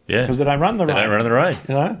wipers because they don't run in the rain. They don't run in the rain.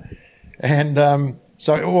 You know? And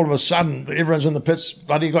so all of a sudden, everyone's in the pits,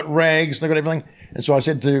 bloody got rags, they got everything. And so I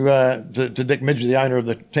said to Dick Midgley, the owner of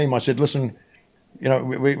the team, I said, listen, you know,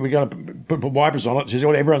 we're going to put wipers on it. He said,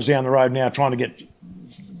 well, everyone's down the road now trying to get,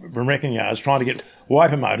 from wrecking yards, trying to get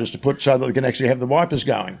wiper motors to put so that we can actually have the wipers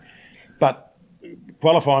going. But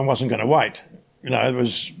qualifying wasn't going to wait. You know, it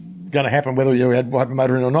was going to happen whether you had wiper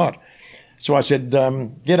motor in or not. So I said,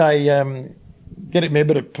 get me a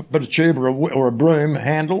bit of tube or a broom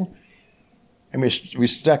handle, and we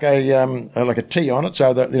stuck like a T on it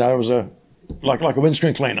so that, you know, it was like a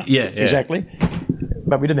windscreen cleaner. Yeah, exactly.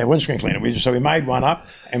 But we didn't have a windscreen cleaner. So we made one up,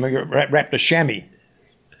 and we wrapped a chamois,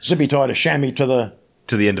 zippy tied a chamois to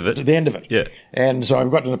the end of it. To the end of it. Yeah. And so I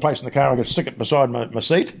got to the place in the car, I could stick it beside my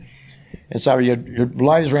seat, and so you'd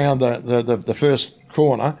blaze around the first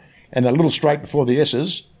corner and a little straight before the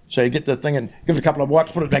S's. So you get the thing and give it a couple of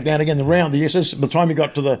wipes, put it back down again around the S's. By the time you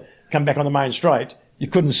got to come back on the main straight, you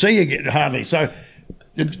couldn't see again hardly. So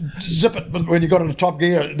you'd zip it when you got into top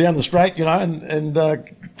gear down the straight, you know, and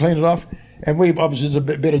clean it off. And we obviously did a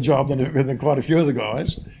bit better job than quite a few of the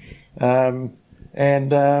guys.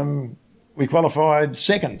 We qualified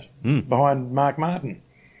second behind Mark Martin.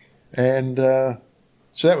 And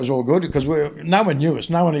so that was all good because no one knew us.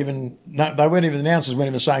 They weren't even the announcers weren't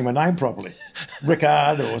even saying my name properly.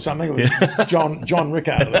 Rickard or something. It was John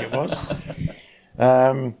Rickard, I think it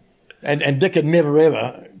was. And Dick had never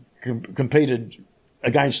ever competed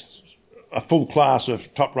against a full class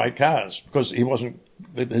of top-rate cars because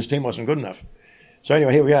his team wasn't good enough. So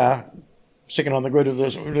anyway, here we are, second on the grid of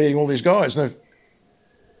this, leading all these guys. And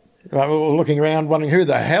we're looking around, wondering who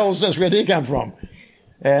the hell's this? Where'd he come from?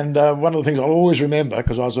 And one of the things I'll always remember,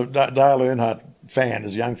 because I was a Dale Earnhardt fan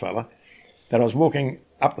as a young fella, that I was walking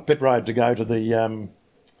up the pit road to go to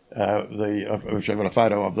which I've got a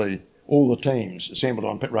photo of all the teams assembled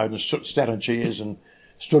on pit road and sat on chairs and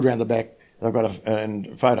stood around the back. I've got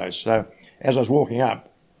photos. So as I was walking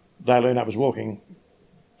up, Dale Earnhardt was walking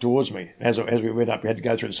towards me. As we went up, we had to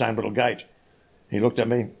go through the same little gate. He looked at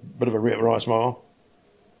me, bit of a wry smile.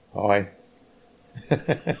 Hi.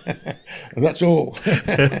 And that's all.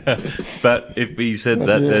 But if he said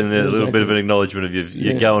that, then a little bit of an acknowledgement of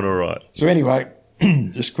you're going all right. So anyway,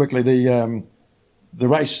 just quickly, the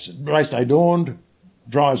race day dawned,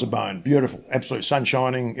 dry as a bone, beautiful, absolute sun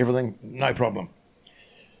shining, everything, no problem.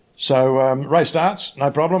 So race starts,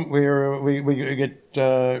 no problem. We're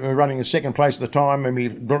running in second place at the time, and we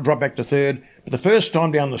drop back to third. But the first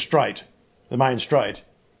time down the straight, the main straight,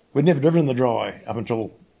 we'd never driven in the dry up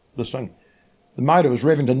until this thing. The motor was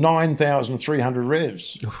revving to 9,300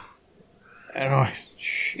 revs. And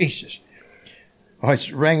Jesus. I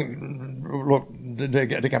rang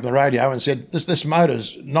Dick up the radio and said, this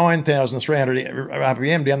motor's 9,300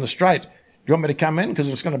 RPM down the straight. Do you want me to come in? Because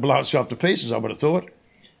it's going to blow itself to pieces, I would have thought.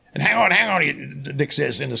 And hang on, Dick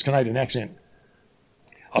says in his Canadian accent.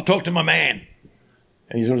 I'll talk to my man.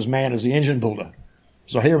 And he's got his man as the engine builder.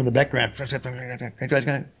 So I hear him in the background.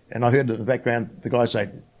 And I heard in the background the guy say,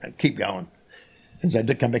 keep going. And so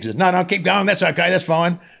Dick come back and said, no, keep going. That's okay. That's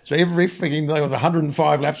fine. So every freaking day was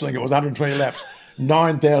 105 laps. I think it was 120 laps.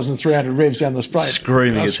 9,300 revs down the straight.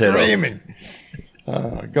 Screaming his head off. Screaming.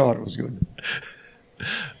 Oh, God, it was good.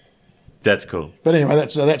 That's cool. But anyway,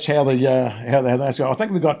 that's how the go. I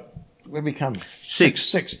think we come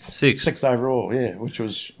sixth overall, yeah, which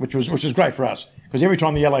was great for us because every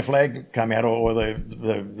time the yellow flag came out or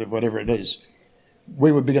the whatever it is,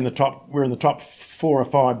 we would be in the top. We're in the top 4 or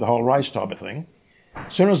 5 the whole race type of thing.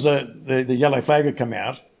 As soon as the yellow flag had come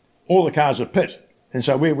out, all the cars would pit, and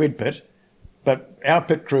so we'd pit. But our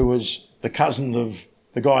pit crew was the cousin of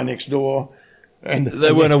the guy next door. And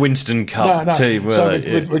they weren't a Winston Cup team, were so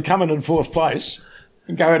they? We'd come in 4th place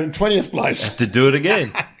and go out in 20th place. Have to do it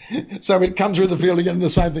again. So we'd come through the field again and the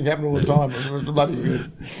same thing happened all the time. It was bloody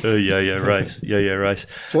good. race.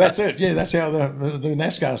 So that's it. Yeah, that's how the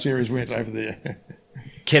NASCAR series went over there.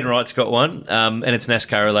 Ken Wright's got one, and it's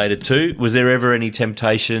NASCAR related too. Was there ever any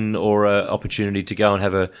temptation or opportunity to go and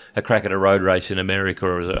have a crack at a road race in America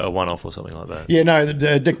or a one-off or something like that? Yeah, no,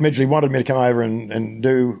 Dick Midgley wanted me to come over and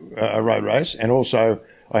do a road race, and also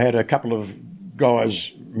I had a couple of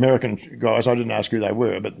guys, American guys, I didn't ask who they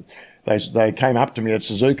were, but they came up to me at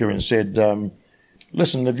Suzuka and said,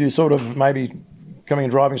 listen, have you thought of maybe coming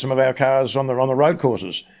and driving some of our cars on the road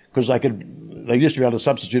courses? Because they used to be able to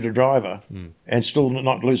substitute a driver and still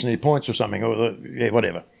not lose any points or something, or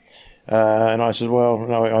whatever. And I said, well,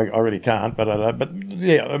 no, I really can't. But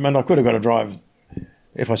yeah, I mean, I could have got to drive.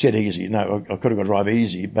 If I said easy, no, I could have got to drive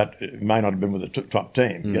easy, but it may not have been with the top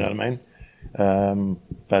team. You know what I mean?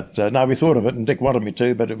 No, we thought of it, and Dick wanted me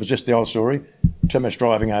to, but it was just the old story. Too much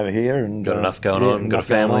driving over here, and got enough going on. Got a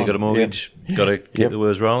family, got a mortgage. Got to keep the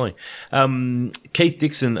wheels rolling. Keith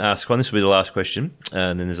Dixon asks one. This will be the last question,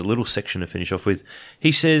 and then there's a little section to finish off with.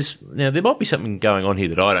 He says, "Now there might be something going on here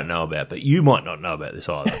that I don't know about, but you might not know about this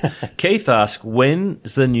either." Keith asks,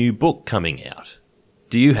 "When's the new book coming out?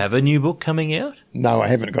 Do you have a new book coming out?" No, I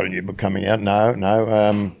haven't got a new book coming out.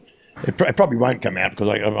 No. It probably won't come out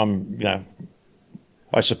because I'm,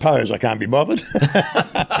 I suppose I can't be bothered.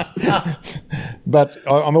 But I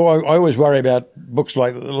always worry about books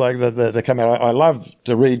like that come out. I love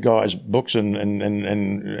to read guys' books and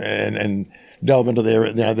delve into their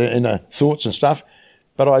inner thoughts and stuff.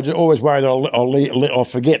 But I just always worry that I'll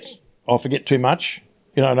forget too much.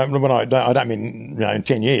 I don't mean in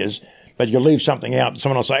 10 years. But you'll leave something out.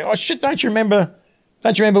 Someone will say, "Oh shit, don't you remember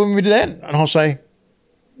when we did that?" And I'll say,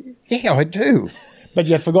 "Yeah, I do." But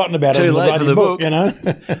you've forgotten about it. Too late for the book.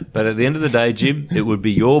 But at the end of the day, Jim, it would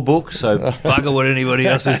be your book, so bugger what anybody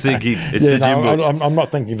else is thinking. It's the Jim book. I'm not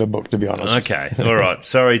thinking of a book, to be honest. Okay, all right.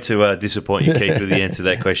 Sorry to disappoint you, Keith, with the answer to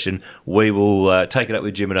that question. We will take it up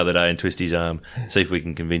with Jim another day and twist his arm, see if we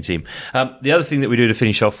can convince him. The other thing that we do to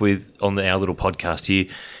finish off with on our little podcast here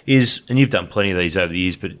is, and you've done plenty of these over the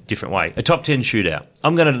years, but a different way, a top 10 shootout.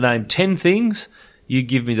 I'm going to name 10 things. You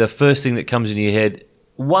give me the first thing that comes into your head.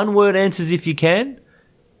 One-word answers if you can.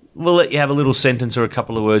 We'll let you have a little sentence or a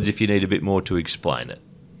couple of words if you need a bit more to explain it.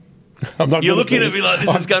 You're looking at me like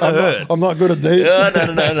this is going to hurt. I'm not good at these. No,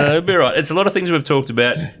 it'll be right. It's a lot of things we've talked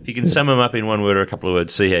about. If you can sum them up in one word or a couple of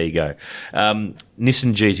words, see how you go.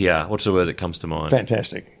 Nissan GTR, what's the word that comes to mind?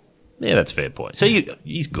 Fantastic. Yeah, that's a fair point. So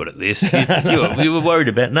he's good at this. You were worried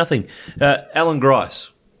about nothing. Alan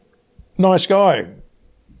Grice. Nice guy.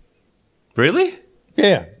 Really?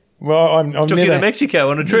 Yeah. Well, I've took you to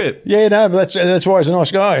Mexico on a trip. Yeah, no, but that's why he's a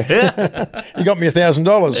nice guy. Yeah. He got me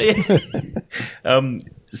 $1,000.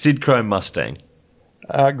 Sid Chrome Mustang.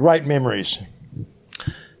 Great memories.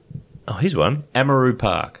 Oh, here's one. Amaru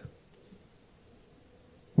Park.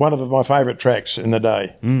 One of my favourite tracks in the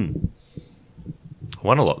day. Won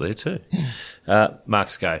a lot there too.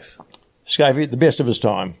 Mark Scaife. Scaife, the best of his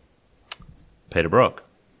time. Peter Brock.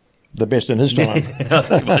 The best in his time. I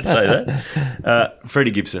think you might say that.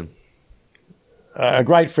 Freddie Gibson. A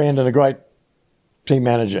great friend and a great team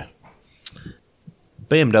manager.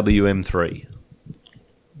 BMW M3.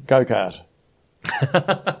 Go-kart.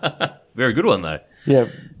 Very good one, though. Yeah.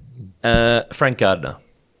 Frank Gardner.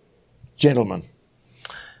 Gentleman.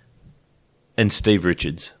 And Steve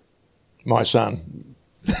Richards. My son.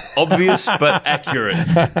 Obvious but accurate.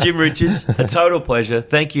 Jim Richards, a total pleasure.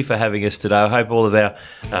 Thank you for having us today. I hope all of our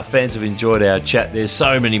fans have enjoyed our chat. There's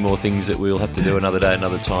so many more things that we'll have to do another day,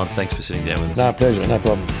 another time. Thanks for sitting down with us. No, pleasure. No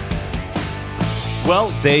problem.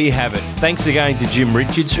 Well, there you have it. Thanks again to Jim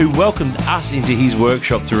Richards, who welcomed us into his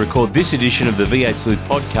workshop to record this edition of the V8 Sleuth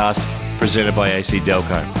Podcast, presented by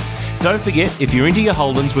ACDelco. Don't forget, if you're into your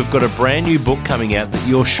Holdens, we've got a brand new book coming out that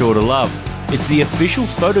you're sure to love. It's the official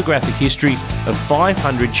photographic history of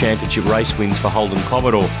 500 championship race wins for Holden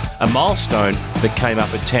Commodore, a milestone that came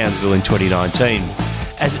up at Townsville in 2019.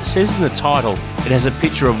 As it says in the title, it has a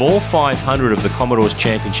picture of all 500 of the Commodore's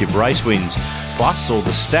championship race wins, plus all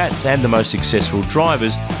the stats and the most successful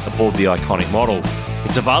drivers aboard the iconic model.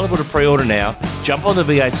 It's available to pre-order now. Jump on the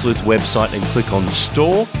V8 Sleuth website and click on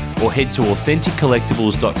Store, or head to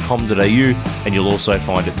authenticcollectibles.com.au and you'll also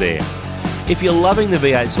find it there. If you're loving the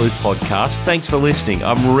V8 Sleuth podcast, thanks for listening.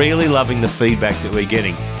 I'm really loving the feedback that we're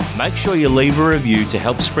getting. Make sure you leave a review to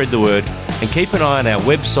help spread the word, and keep an eye on our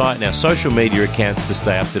website and our social media accounts to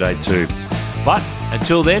stay up to date too. But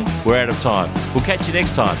until then, we're out of time. We'll catch you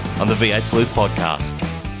next time on the V8 Sleuth podcast.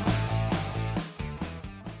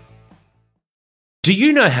 Do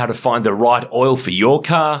you know how to find the right oil for your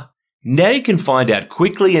car? Now you can find out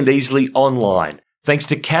quickly and easily online, thanks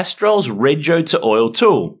to Castrol's Rego to Oil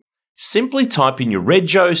tool. Simply type in your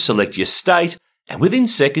Rego, select your state, and within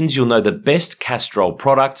seconds you'll know the best Castrol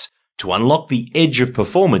products to unlock the edge of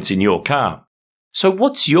performance in your car. So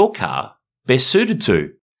what's your car best suited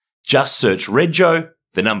to? Just search Rego,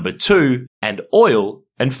 the number 2, and oil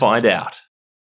and find out.